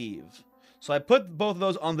and Cleave. So I put both of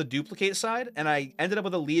those on the duplicate side, and I ended up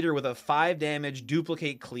with a Leader with a 5 damage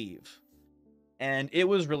duplicate Cleave. And it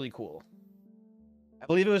was really cool. I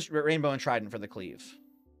believe it was Rainbow and Trident for the Cleave.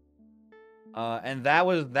 And that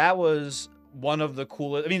was one of the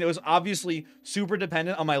coolest. I mean, it was obviously super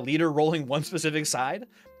dependent on my Leader rolling one specific side,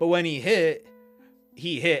 but when he hit,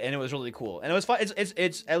 and it was really cool. And it was fun.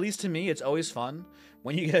 It's at least to me, it's always fun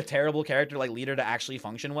when you get a terrible character like Leader to actually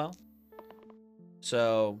function well.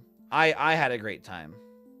 So I had a great time.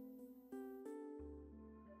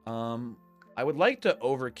 I would like to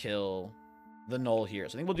overkill the Null here.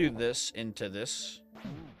 So I think we'll do this into this.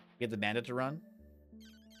 Get the Bandit to run.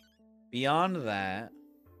 Beyond that,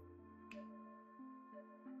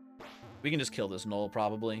 we can just kill this Null,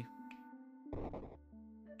 probably.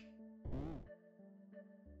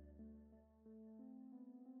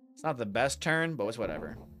 It's not the best turn, but it's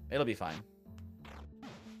whatever. It'll be fine.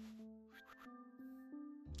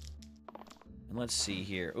 And let's see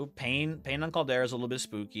here. Ooh, Pain on Caldera is a little bit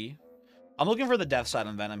spooky. I'm looking for the death side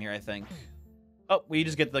on Venom here, I think. Oh, we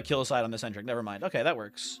just get the kill side on the Eccentric. Never mind. Okay, that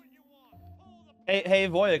works. Hey,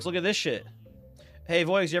 Voyix, look at this shit. Hey,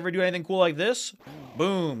 Voyix, you ever do anything cool like this?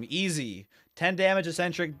 Boom, easy. 10 damage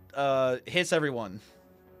Eccentric hits everyone.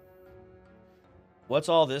 What's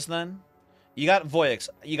all this, then? You got Voyix.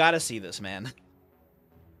 You gotta see this, man.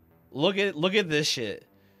 Look at this shit.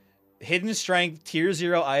 Hidden Strength, tier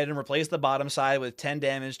 0 item, replace the bottom side with 10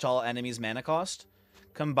 damage to all enemies' mana cost,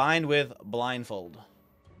 combined with Blindfold.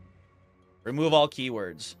 Remove all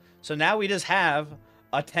keywords. So now we just have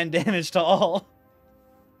a 10 damage to all.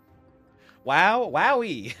 Wow,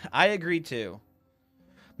 wowie. I agree too.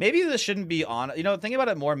 Maybe this shouldn't be on, you know, thinking about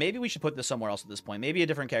it more, maybe we should put this somewhere else at this point. Maybe a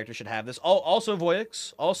different character should have this. Oh, also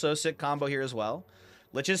Voyix, also sick combo here as well.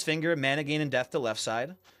 Lich's Finger, mana gain and death to left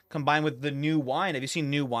side. combined with the new wine. Have you seen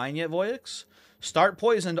new wine yet, Voyix? Start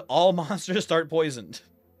poisoned, all monsters start poisoned.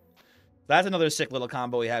 That's another sick little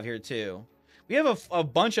combo we have here, too. We have a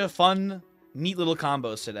bunch of fun, neat little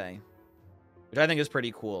combos today, which I think is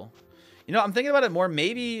pretty cool. You know, I'm thinking about it more.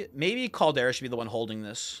 Maybe Caldera should be the one holding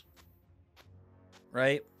this.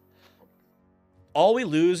 Right? All we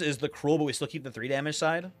lose is the Cruel, but we still keep the 3 damage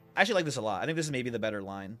side. I actually like this a lot. I think this is maybe the better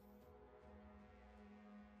line.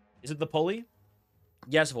 Is it the pulley?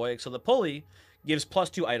 Yes, Voyix. So the pulley gives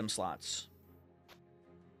 +2 item slots.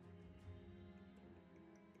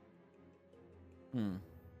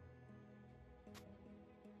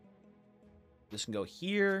 This can go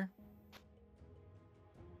here.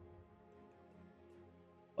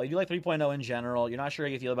 Well, you do like 3.0 in general. You're not sure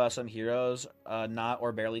how you feel about some heroes not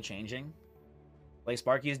or barely changing. Like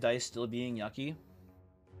Sparky's dice still being yucky.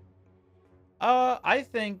 I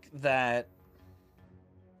think that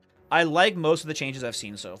I like most of the changes I've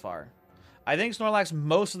seen so far. I think Snorlax,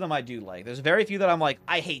 most of them I do like. There's very few that I'm like,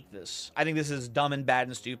 I hate this. I think this is dumb and bad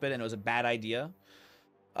and stupid, and it was a bad idea.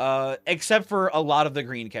 Except for a lot of the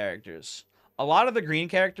green characters. A lot of the green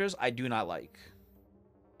characters I do not like.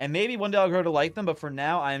 And maybe one day I'll grow to like them, but for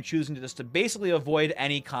now I am choosing to just to basically avoid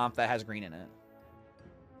any comp that has green in it.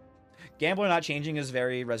 Gambler not changing is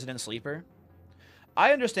very Resident Sleeper.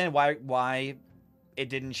 I understand why it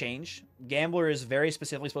didn't change. Gambler is very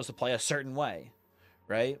specifically supposed to play a certain way,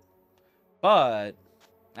 right? But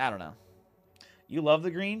I don't know. You love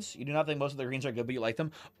the greens. You do not think most of the greens are good, but you like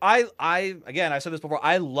them. Again, I said this before.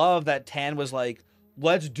 I love that Tan was like,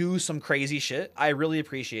 let's do some crazy shit. I really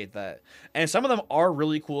appreciate that. And some of them are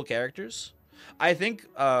really cool characters. I think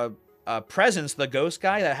Presence, the ghost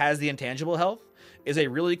guy that has the intangible health, is a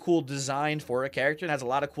really cool design for a character and has a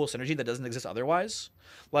lot of cool synergy that doesn't exist otherwise.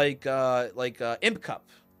 Like Imp Cup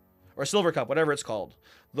or Silver Cup, whatever it's called.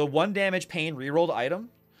 The 1 damage pain rerolled item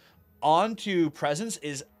onto Presence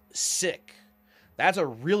is sick. That's a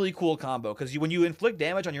really cool combo because when you inflict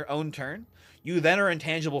damage on your own turn, you then are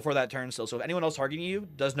intangible for that turn still. So if anyone else targeting you,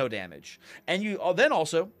 does no damage. And you then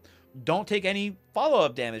also don't take any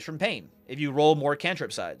follow-up damage from pain if you roll more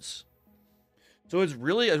cantrip sides. So it's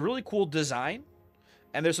really a really cool design,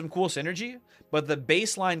 and there's some cool synergy, but the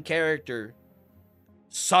baseline character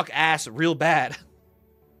suck ass real bad.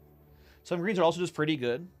 Some greens are also just pretty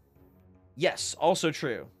good. Yes, also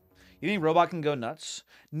true. You think Robot can go nuts?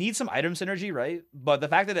 Needs some item synergy, right? But the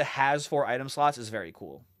fact that it has 4 item slots is very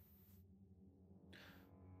cool.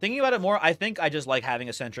 Thinking about it more, I think I just like having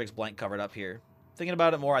Eccentric's blank covered up here. Thinking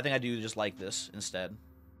about it more, I think I do just like this instead.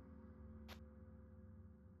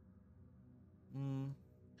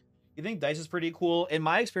 You think Dice is pretty cool? In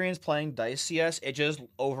my experience playing Dice CS, it just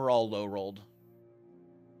overall low rolled.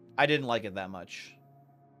 I didn't like it that much.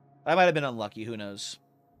 I might have been unlucky, who knows.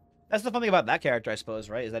 That's the fun thing about that character, I suppose,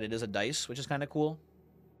 right? Is that it is a Dice, which is kind of cool.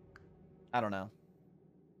 I don't know.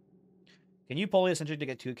 Can you pull Eccentric to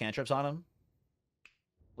get 2 cantrips on him?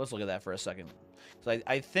 Let's look at that for a second. So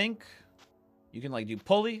I think you can like do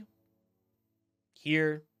pulley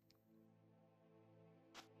here.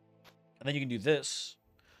 And then you can do this.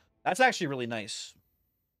 That's actually really nice.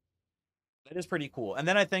 That is pretty cool. And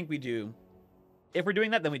then I think we do, if we're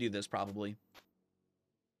doing that, then we do this probably.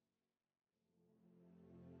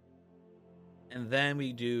 And then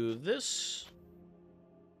we do this.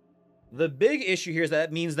 The big issue here is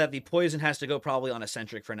that means that the poison has to go probably on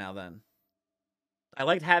Eccentric for now then. I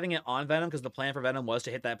liked having it on Venom because the plan for Venom was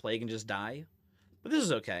to hit that plague and just die. But this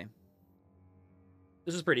is okay.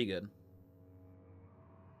 This is pretty good.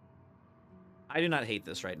 I do not hate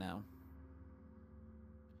this right now.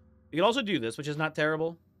 You can also do this, which is not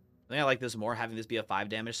terrible. I think I like this more, having this be a 5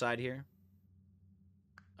 damage side here.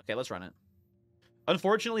 Okay, let's run it.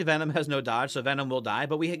 Unfortunately, Venom has no dodge, so Venom will die,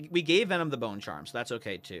 but we gave Venom the Bone Charm, so that's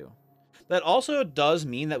okay too. That also does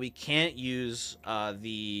mean that we can't use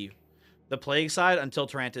the Plague side until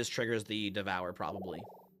Tarantus triggers the Devour, probably.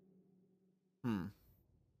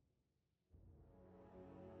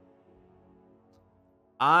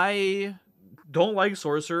 I don't like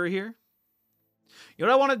Sorcerer here. You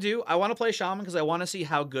know what I want to do? I want to play Shaman because I want to see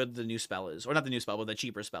how good the new spell is. Or not the new spell, but the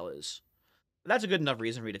cheaper spell is. But that's a good enough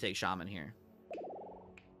reason for me to take Shaman here.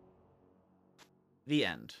 The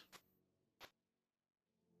end.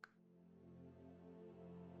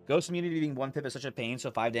 Ghost immunity being 1 pip is such a pain,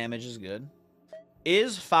 so 5 damage is good.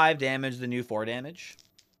 Is 5 damage the new 4 damage?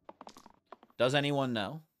 Does anyone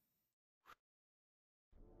know?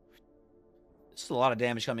 This is a lot of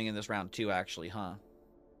damage coming in this round too, actually, huh?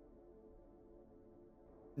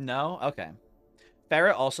 No? Okay.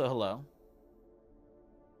 Ferret also hello.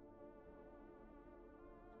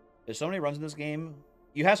 There's so many runs in this game.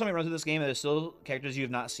 you have so many runs of this game, and there's still characters you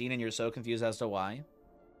have not seen, and you're so confused as to why.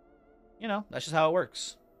 You know, that's just how it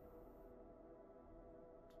works.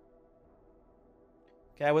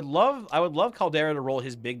 Okay, I would love Caldera to roll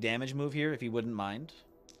his big damage move here, if he wouldn't mind.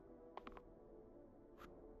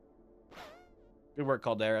 Good work,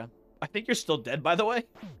 Caldera. I think you're still dead, by the way.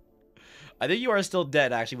 I think you are still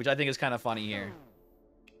dead, actually, which I think is kind of funny here.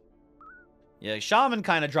 Yeah, Shaman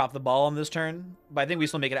kind of dropped the ball on this turn, but I think we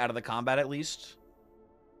still make it out of the combat at least.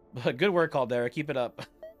 But good work, Caldera. Keep it up.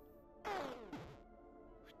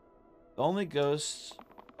 Only ghosts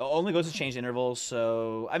change intervals,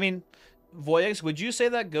 so... I mean, Voyix, would you say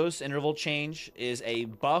that ghost interval change is a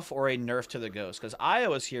buff or a nerf to the ghost? Because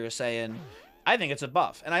Io is here saying, I think it's a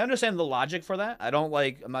buff. And I understand the logic for that.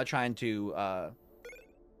 I'm not trying to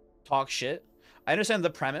talk shit. I understand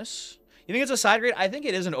the premise. You think it's a side grade? I think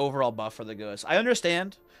it is an overall buff for the ghost. I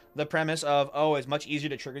understand the premise of, oh, it's much easier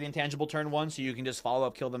to trigger the intangible turn 1, so you can just follow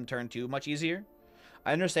up, kill them turn 2 much easier.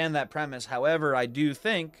 I understand that premise. However, I do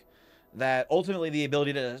think that ultimately the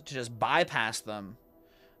ability to just bypass them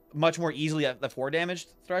much more easily at the 4 damage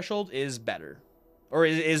threshold is better. Or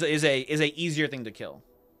is a easier thing to kill.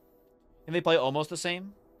 And they play almost the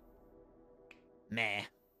same? Meh.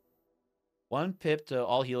 1 pip to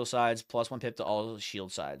all heal sides, plus 1 pip to all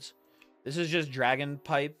shield sides. This is just Dragon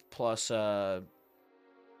Pipe plus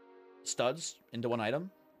studs into 1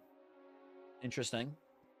 item. Interesting.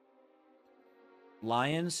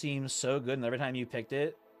 Lion seems so good, and every time you picked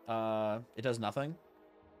it, it does nothing.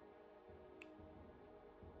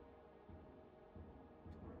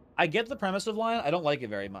 I get the premise of Lion. I don't like it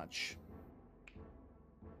very much.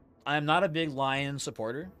 I'm not a big Lion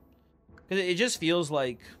supporter. Because it just feels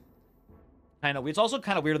like... kind of... It's also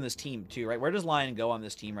kind of weird on this team, too, right? Where does Lion go on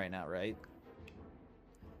this team right now, right?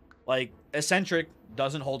 Like, Eccentric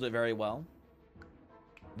doesn't hold it very well.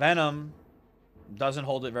 Venom doesn't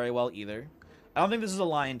hold it very well either. I don't think this is a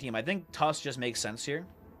Lion team. I think Tusk just makes sense here.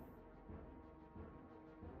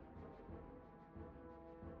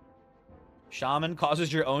 Shaman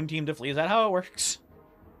causes your own team to flee. Is that how it works?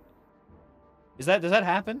 Does that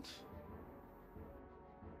happen?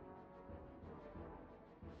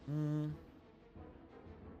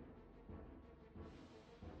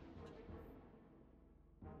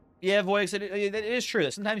 Yeah, Voix, it is true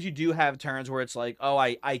that sometimes you do have turns where it's like, oh,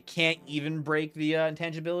 I can't even break the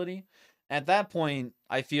intangibility. At that point,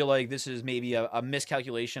 I feel like this is maybe a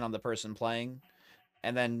miscalculation on the person playing,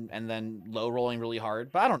 and then low rolling really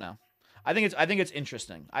hard. But I don't know. I think it's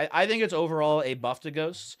interesting. I think it's overall a buff to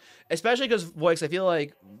ghosts, especially because Voix. I feel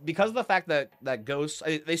like because of the fact that ghosts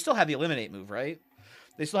they still have the eliminate move, right?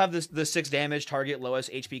 They still have the 6 damage target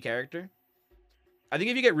lowest HP character. I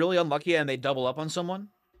think if you get really unlucky and they double up on someone,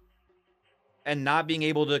 and not being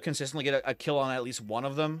able to consistently get a kill on at least one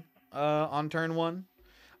of them on turn 1,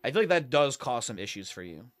 I feel like that does cause some issues for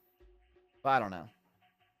you. But I don't know.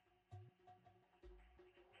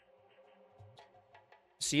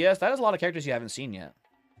 CS, that is a lot of characters you haven't seen yet.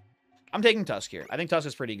 I'm taking Tusk here. I think Tusk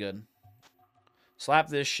is pretty good. Slap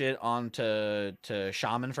this shit onto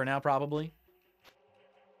Shaman for now, probably.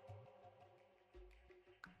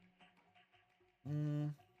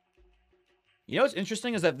 You know what's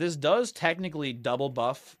interesting is that this does technically double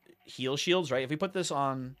buff heal shields, right? If we put this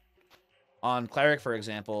on Cleric, for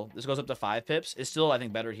example, this goes up to 5 pips. It's still, I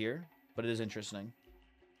think, better here, but it is interesting.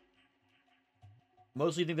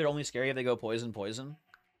 Mostly think they're only scary if they go poison, poison.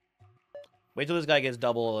 Wait till this guy gets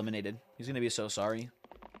double eliminated. He's going to be so sorry.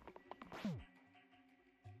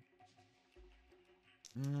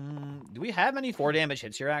 Do we have any 4 damage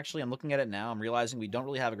hits here, actually? I'm looking at it now. I'm realizing we don't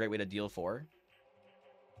really have a great way to deal 4.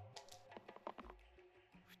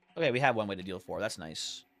 Okay, we have one way to deal 4. That's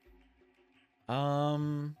nice.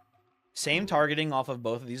 Same targeting off of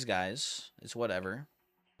both of these guys. It's whatever.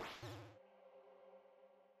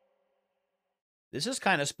 This is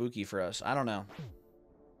kind of spooky for us. I don't know.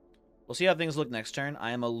 We'll see how things look next turn.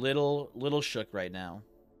 I am a little shook right now.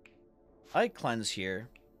 I like Cleanse here.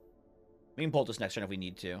 We can pull this next turn if we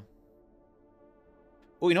need to.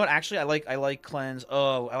 Oh, you know what? Actually, I like Cleanse.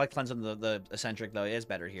 Oh, I like Cleanse on the Eccentric, though. It is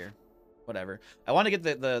better here. Whatever. I want to get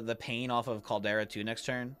the pain off of Caldera too next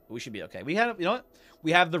turn. We should be okay. We have, you know what?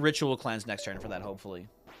 We have the Ritual Cleanse next turn for that, hopefully.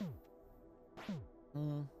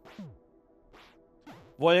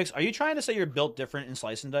 Voyix, are you trying to say you're built different in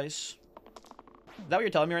Slice and Dice? Is that what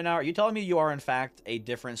you're telling me right now? Are you telling me you are, in fact, a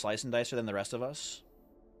different Slice and Dicer than the rest of us?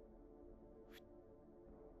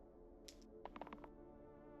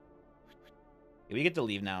 Yeah, we get to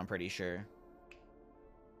leave now, I'm pretty sure.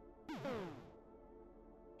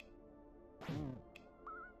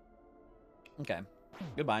 Okay.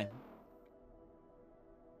 Goodbye.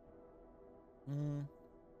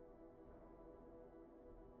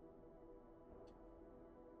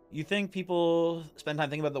 You think people spend time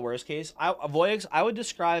thinking about the worst case? Voyix, I would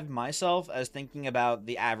describe myself as thinking about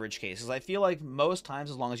the average cases. I feel like most times,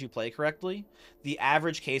 as long as you play correctly, the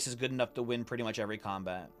average case is good enough to win pretty much every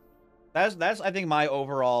combat. That's I think my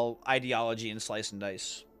overall ideology in Slice and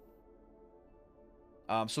Dice.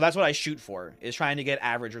 So that's what I shoot for, is trying to get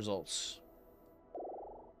average results.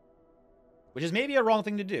 Which is maybe a wrong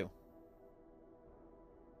thing to do.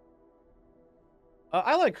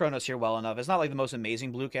 I like Kronos here well enough. It's not like the most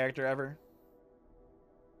amazing blue character ever.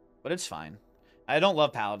 But it's fine. I don't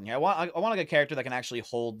love Paladin here. I want like a character that can actually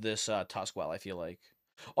hold this Tusk well, I feel like.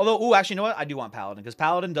 Although, ooh, actually, you know what? I do want Paladin, because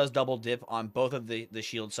Paladin does double dip on both of the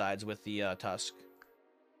shield sides with the Tusk.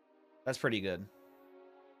 That's pretty good.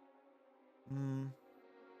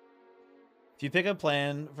 If you pick a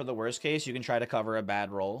plan for the worst case, you can try to cover a bad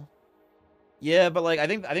roll. Yeah, but like I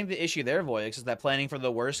think the issue there, Voyix, is that planning for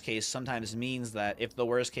the worst case sometimes means that if the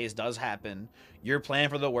worst case does happen, your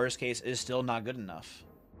plan for the worst case is still not good enough.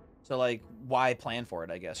 So like, why plan for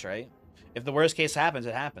it, I guess, right? If the worst case happens,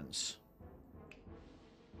 it happens.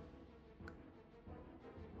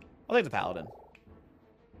 I'll take the Paladin.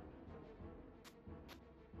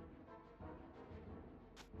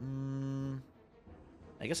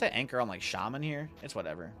 I guess I anchor on like Shaman here. It's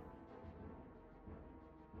whatever.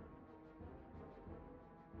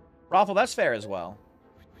 Raffle, that's fair as well.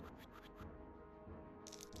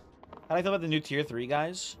 How do I feel about the new tier 3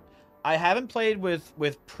 guys? I haven't played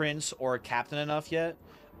with Prince or Captain enough yet.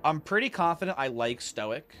 I'm pretty confident I like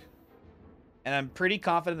Stoic. And I'm pretty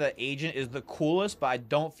confident that Agent is the coolest, but I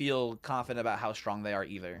don't feel confident about how strong they are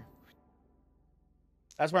either.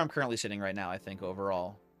 That's where I'm currently sitting right now, I think,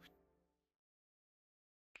 overall.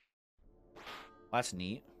 That's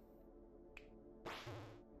neat.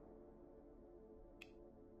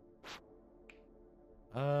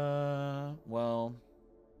 Well,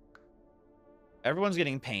 everyone's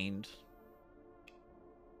getting pained.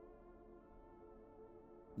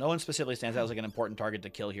 No one specifically stands out as like an important target to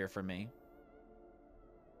kill here for me.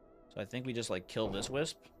 So I think we just like kill this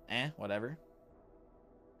Wisp. Whatever.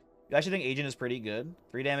 I actually think Agent is pretty good.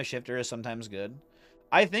 3 damage shifter is sometimes good.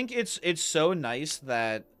 I think it's so nice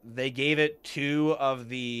that they gave it 2 of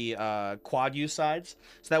the quad use sides,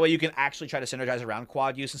 so that way you can actually try to synergize around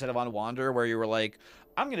quad use instead of on Wander, where you were like,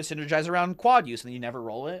 I'm going to synergize around quad use, and then you never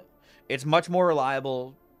roll it. It's much more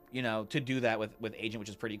reliable, you know, to do that with Agent, which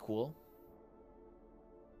is pretty cool.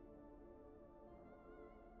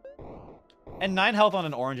 And 9 health on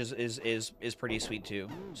an orange is pretty sweet too.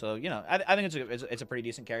 So, you know, I think it's a pretty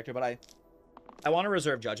decent character, but I want to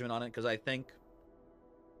reserve judgment on it because I think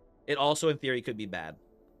it also, in theory, could be bad.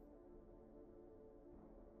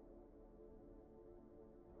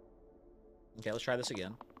 Okay, let's try this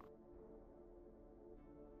again.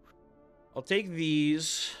 I'll take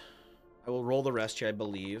these. I will roll the rest here, I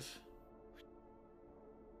believe.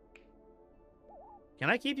 Can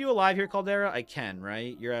I keep you alive here, Caldera? I can,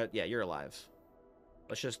 right? Yeah, you're alive.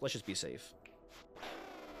 Let's just be safe.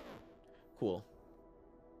 Cool.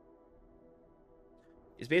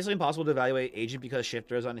 It's basically impossible to evaluate Agent because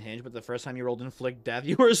Shifter is unhinged, but the first time you rolled Inflict Death,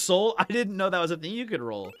 you were soul? I didn't know that was a thing you could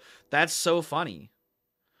roll. That's so funny.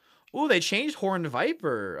 Ooh, they changed Horned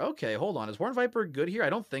Viper. Okay, hold on. Is Horned Viper good here?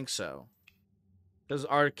 I don't think so. Because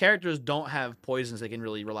our characters don't have poisons they can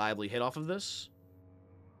really reliably hit off of this.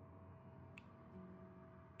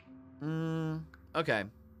 Okay.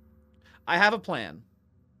 I have a plan.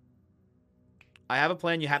 I have a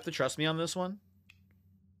plan. You have to trust me on this one.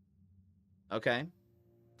 Okay.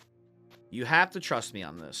 You have to trust me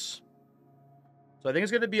on this. So I think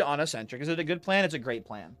it's going to be on Eccentric. Is it a good plan? It's a great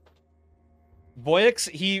plan.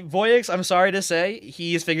 Voyix, I'm sorry to say,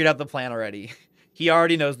 he's figured out the plan already. He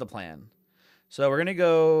already knows the plan. So we're going to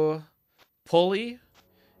go Pulley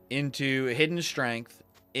into Hidden Strength,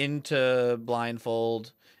 into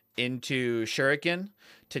Blindfold, into Shuriken,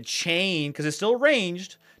 to chain, because it's still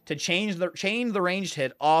ranged, to chain the ranged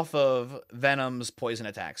hit off of Venom's poison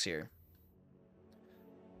attacks here.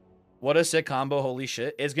 What a sick combo, holy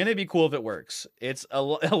shit. It's going to be cool if it works. It's a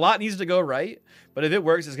lot needs to go right, but if it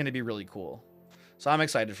works, it's going to be really cool. So I'm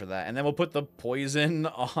excited for that. And then we'll put the poison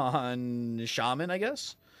on Shaman, I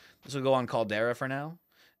guess. This will go on Caldera for now.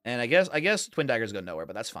 And I guess Twin Daggers go nowhere,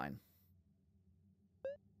 but that's fine.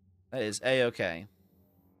 That is A-okay.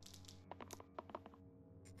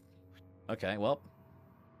 Okay, well.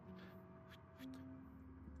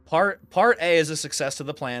 Part A is a success to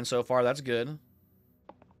the plan so far. That's good.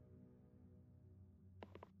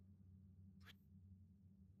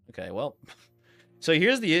 Okay, well. So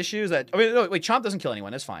here's the issue is that... Oh, wait, Chomp doesn't kill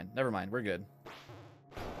anyone. It's fine. Never mind. We're good.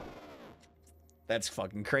 That's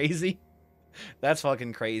fucking crazy. That's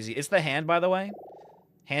fucking crazy. It's the hand, by the way.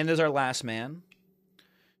 Hand is our last man.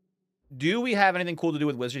 Do we have anything cool to do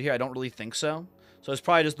with Wizard here? I don't really think so. So it's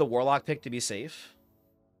probably just the Warlock pick to be safe.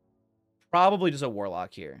 Probably just a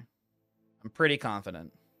Warlock here. I'm pretty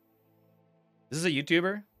confident. This is a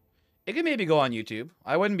YouTuber. It could maybe go on YouTube.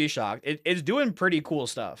 I wouldn't be shocked. It's doing pretty cool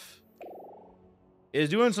stuff. It's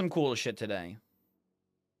doing some cool shit today.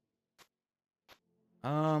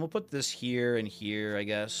 We'll put this here and here, I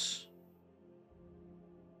guess.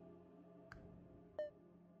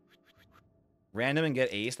 Random and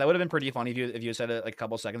get ace. That would have been pretty funny if you said it like a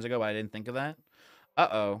couple seconds ago, but I didn't think of that.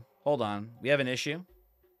 Uh-oh. Hold on. We have an issue.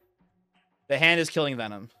 The hand is killing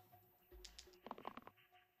Venom.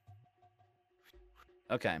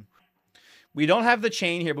 Okay. We don't have the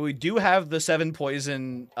chain here, but we do have the 7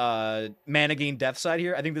 poison mana gain death side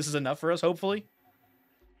here. I think this is enough for us, hopefully.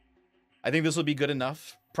 I think this will be good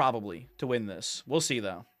enough, probably, to win this. We'll see,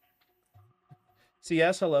 though.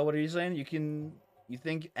 CS, hello, what are you saying? You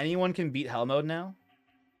think anyone can beat Hell Mode now?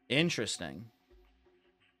 Interesting.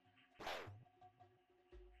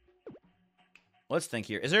 Let's think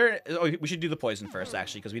here. Is there... Oh, we should do the poison first,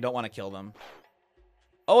 actually, because we don't want to kill them.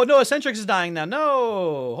 Oh, no, Eccentric is dying now.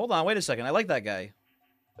 No! Hold on, wait a second. I like that guy.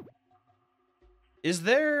 Is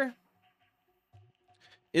there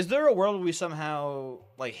a world where we somehow,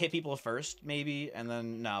 like, hit people first, maybe? And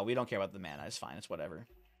then, no, we don't care about the mana. It's fine. It's whatever.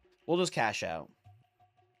 We'll just cash out.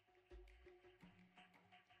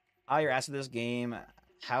 Hi, you're asked this game.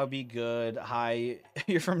 How be good? Hi,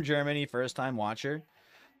 you're from Germany, first-time watcher.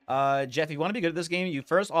 Jeff, if you want to be good at this game, you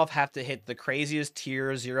first off have to hit the craziest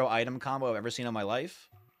tier 0 item combo I've ever seen in my life.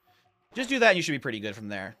 Just do that and you should be pretty good from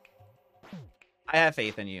there. I have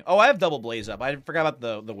faith in you. Oh, I have double blaze up. I forgot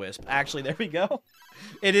about the wisp. Actually, there we go.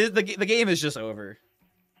 It is the game is just over.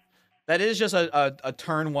 That is just a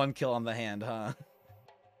turn 1 kill on the hand, huh?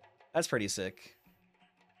 That's pretty sick.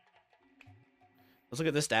 Let's look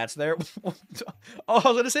at the stats there. Oh, I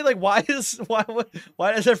was gonna say, like, why does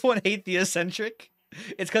everyone hate the Eccentric?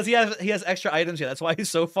 It's because he has extra items here. That's why he's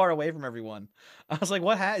so far away from everyone. I was like,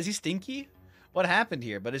 is he stinky? What happened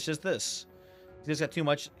here? But it's just this. He's got too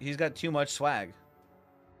much swag.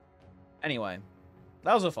 Anyway,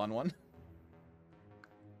 that was a fun one.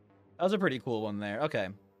 That was a pretty cool one there. Okay.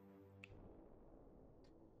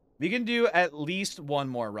 We can do at least one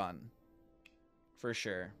more run. For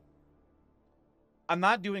sure. I'm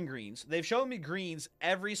not doing greens. They've shown me greens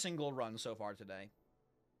every single run so far today.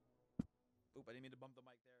 Oop, I didn't mean to bump the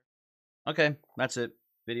mic there. Okay, that's it.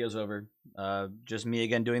 Video's over. Just me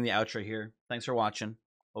again doing the outro here. Thanks for watching.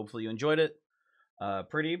 Hopefully you enjoyed it.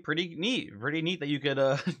 Pretty neat. Pretty neat that you could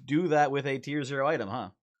do that with a tier 0 item, huh?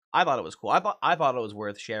 I thought it was cool. I thought it was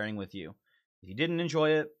worth sharing with you. If you didn't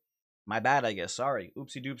enjoy it, my bad, I guess. Sorry.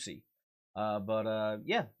 Oopsie doopsie.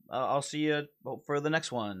 Yeah, I'll see you for the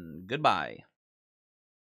next one. Goodbye.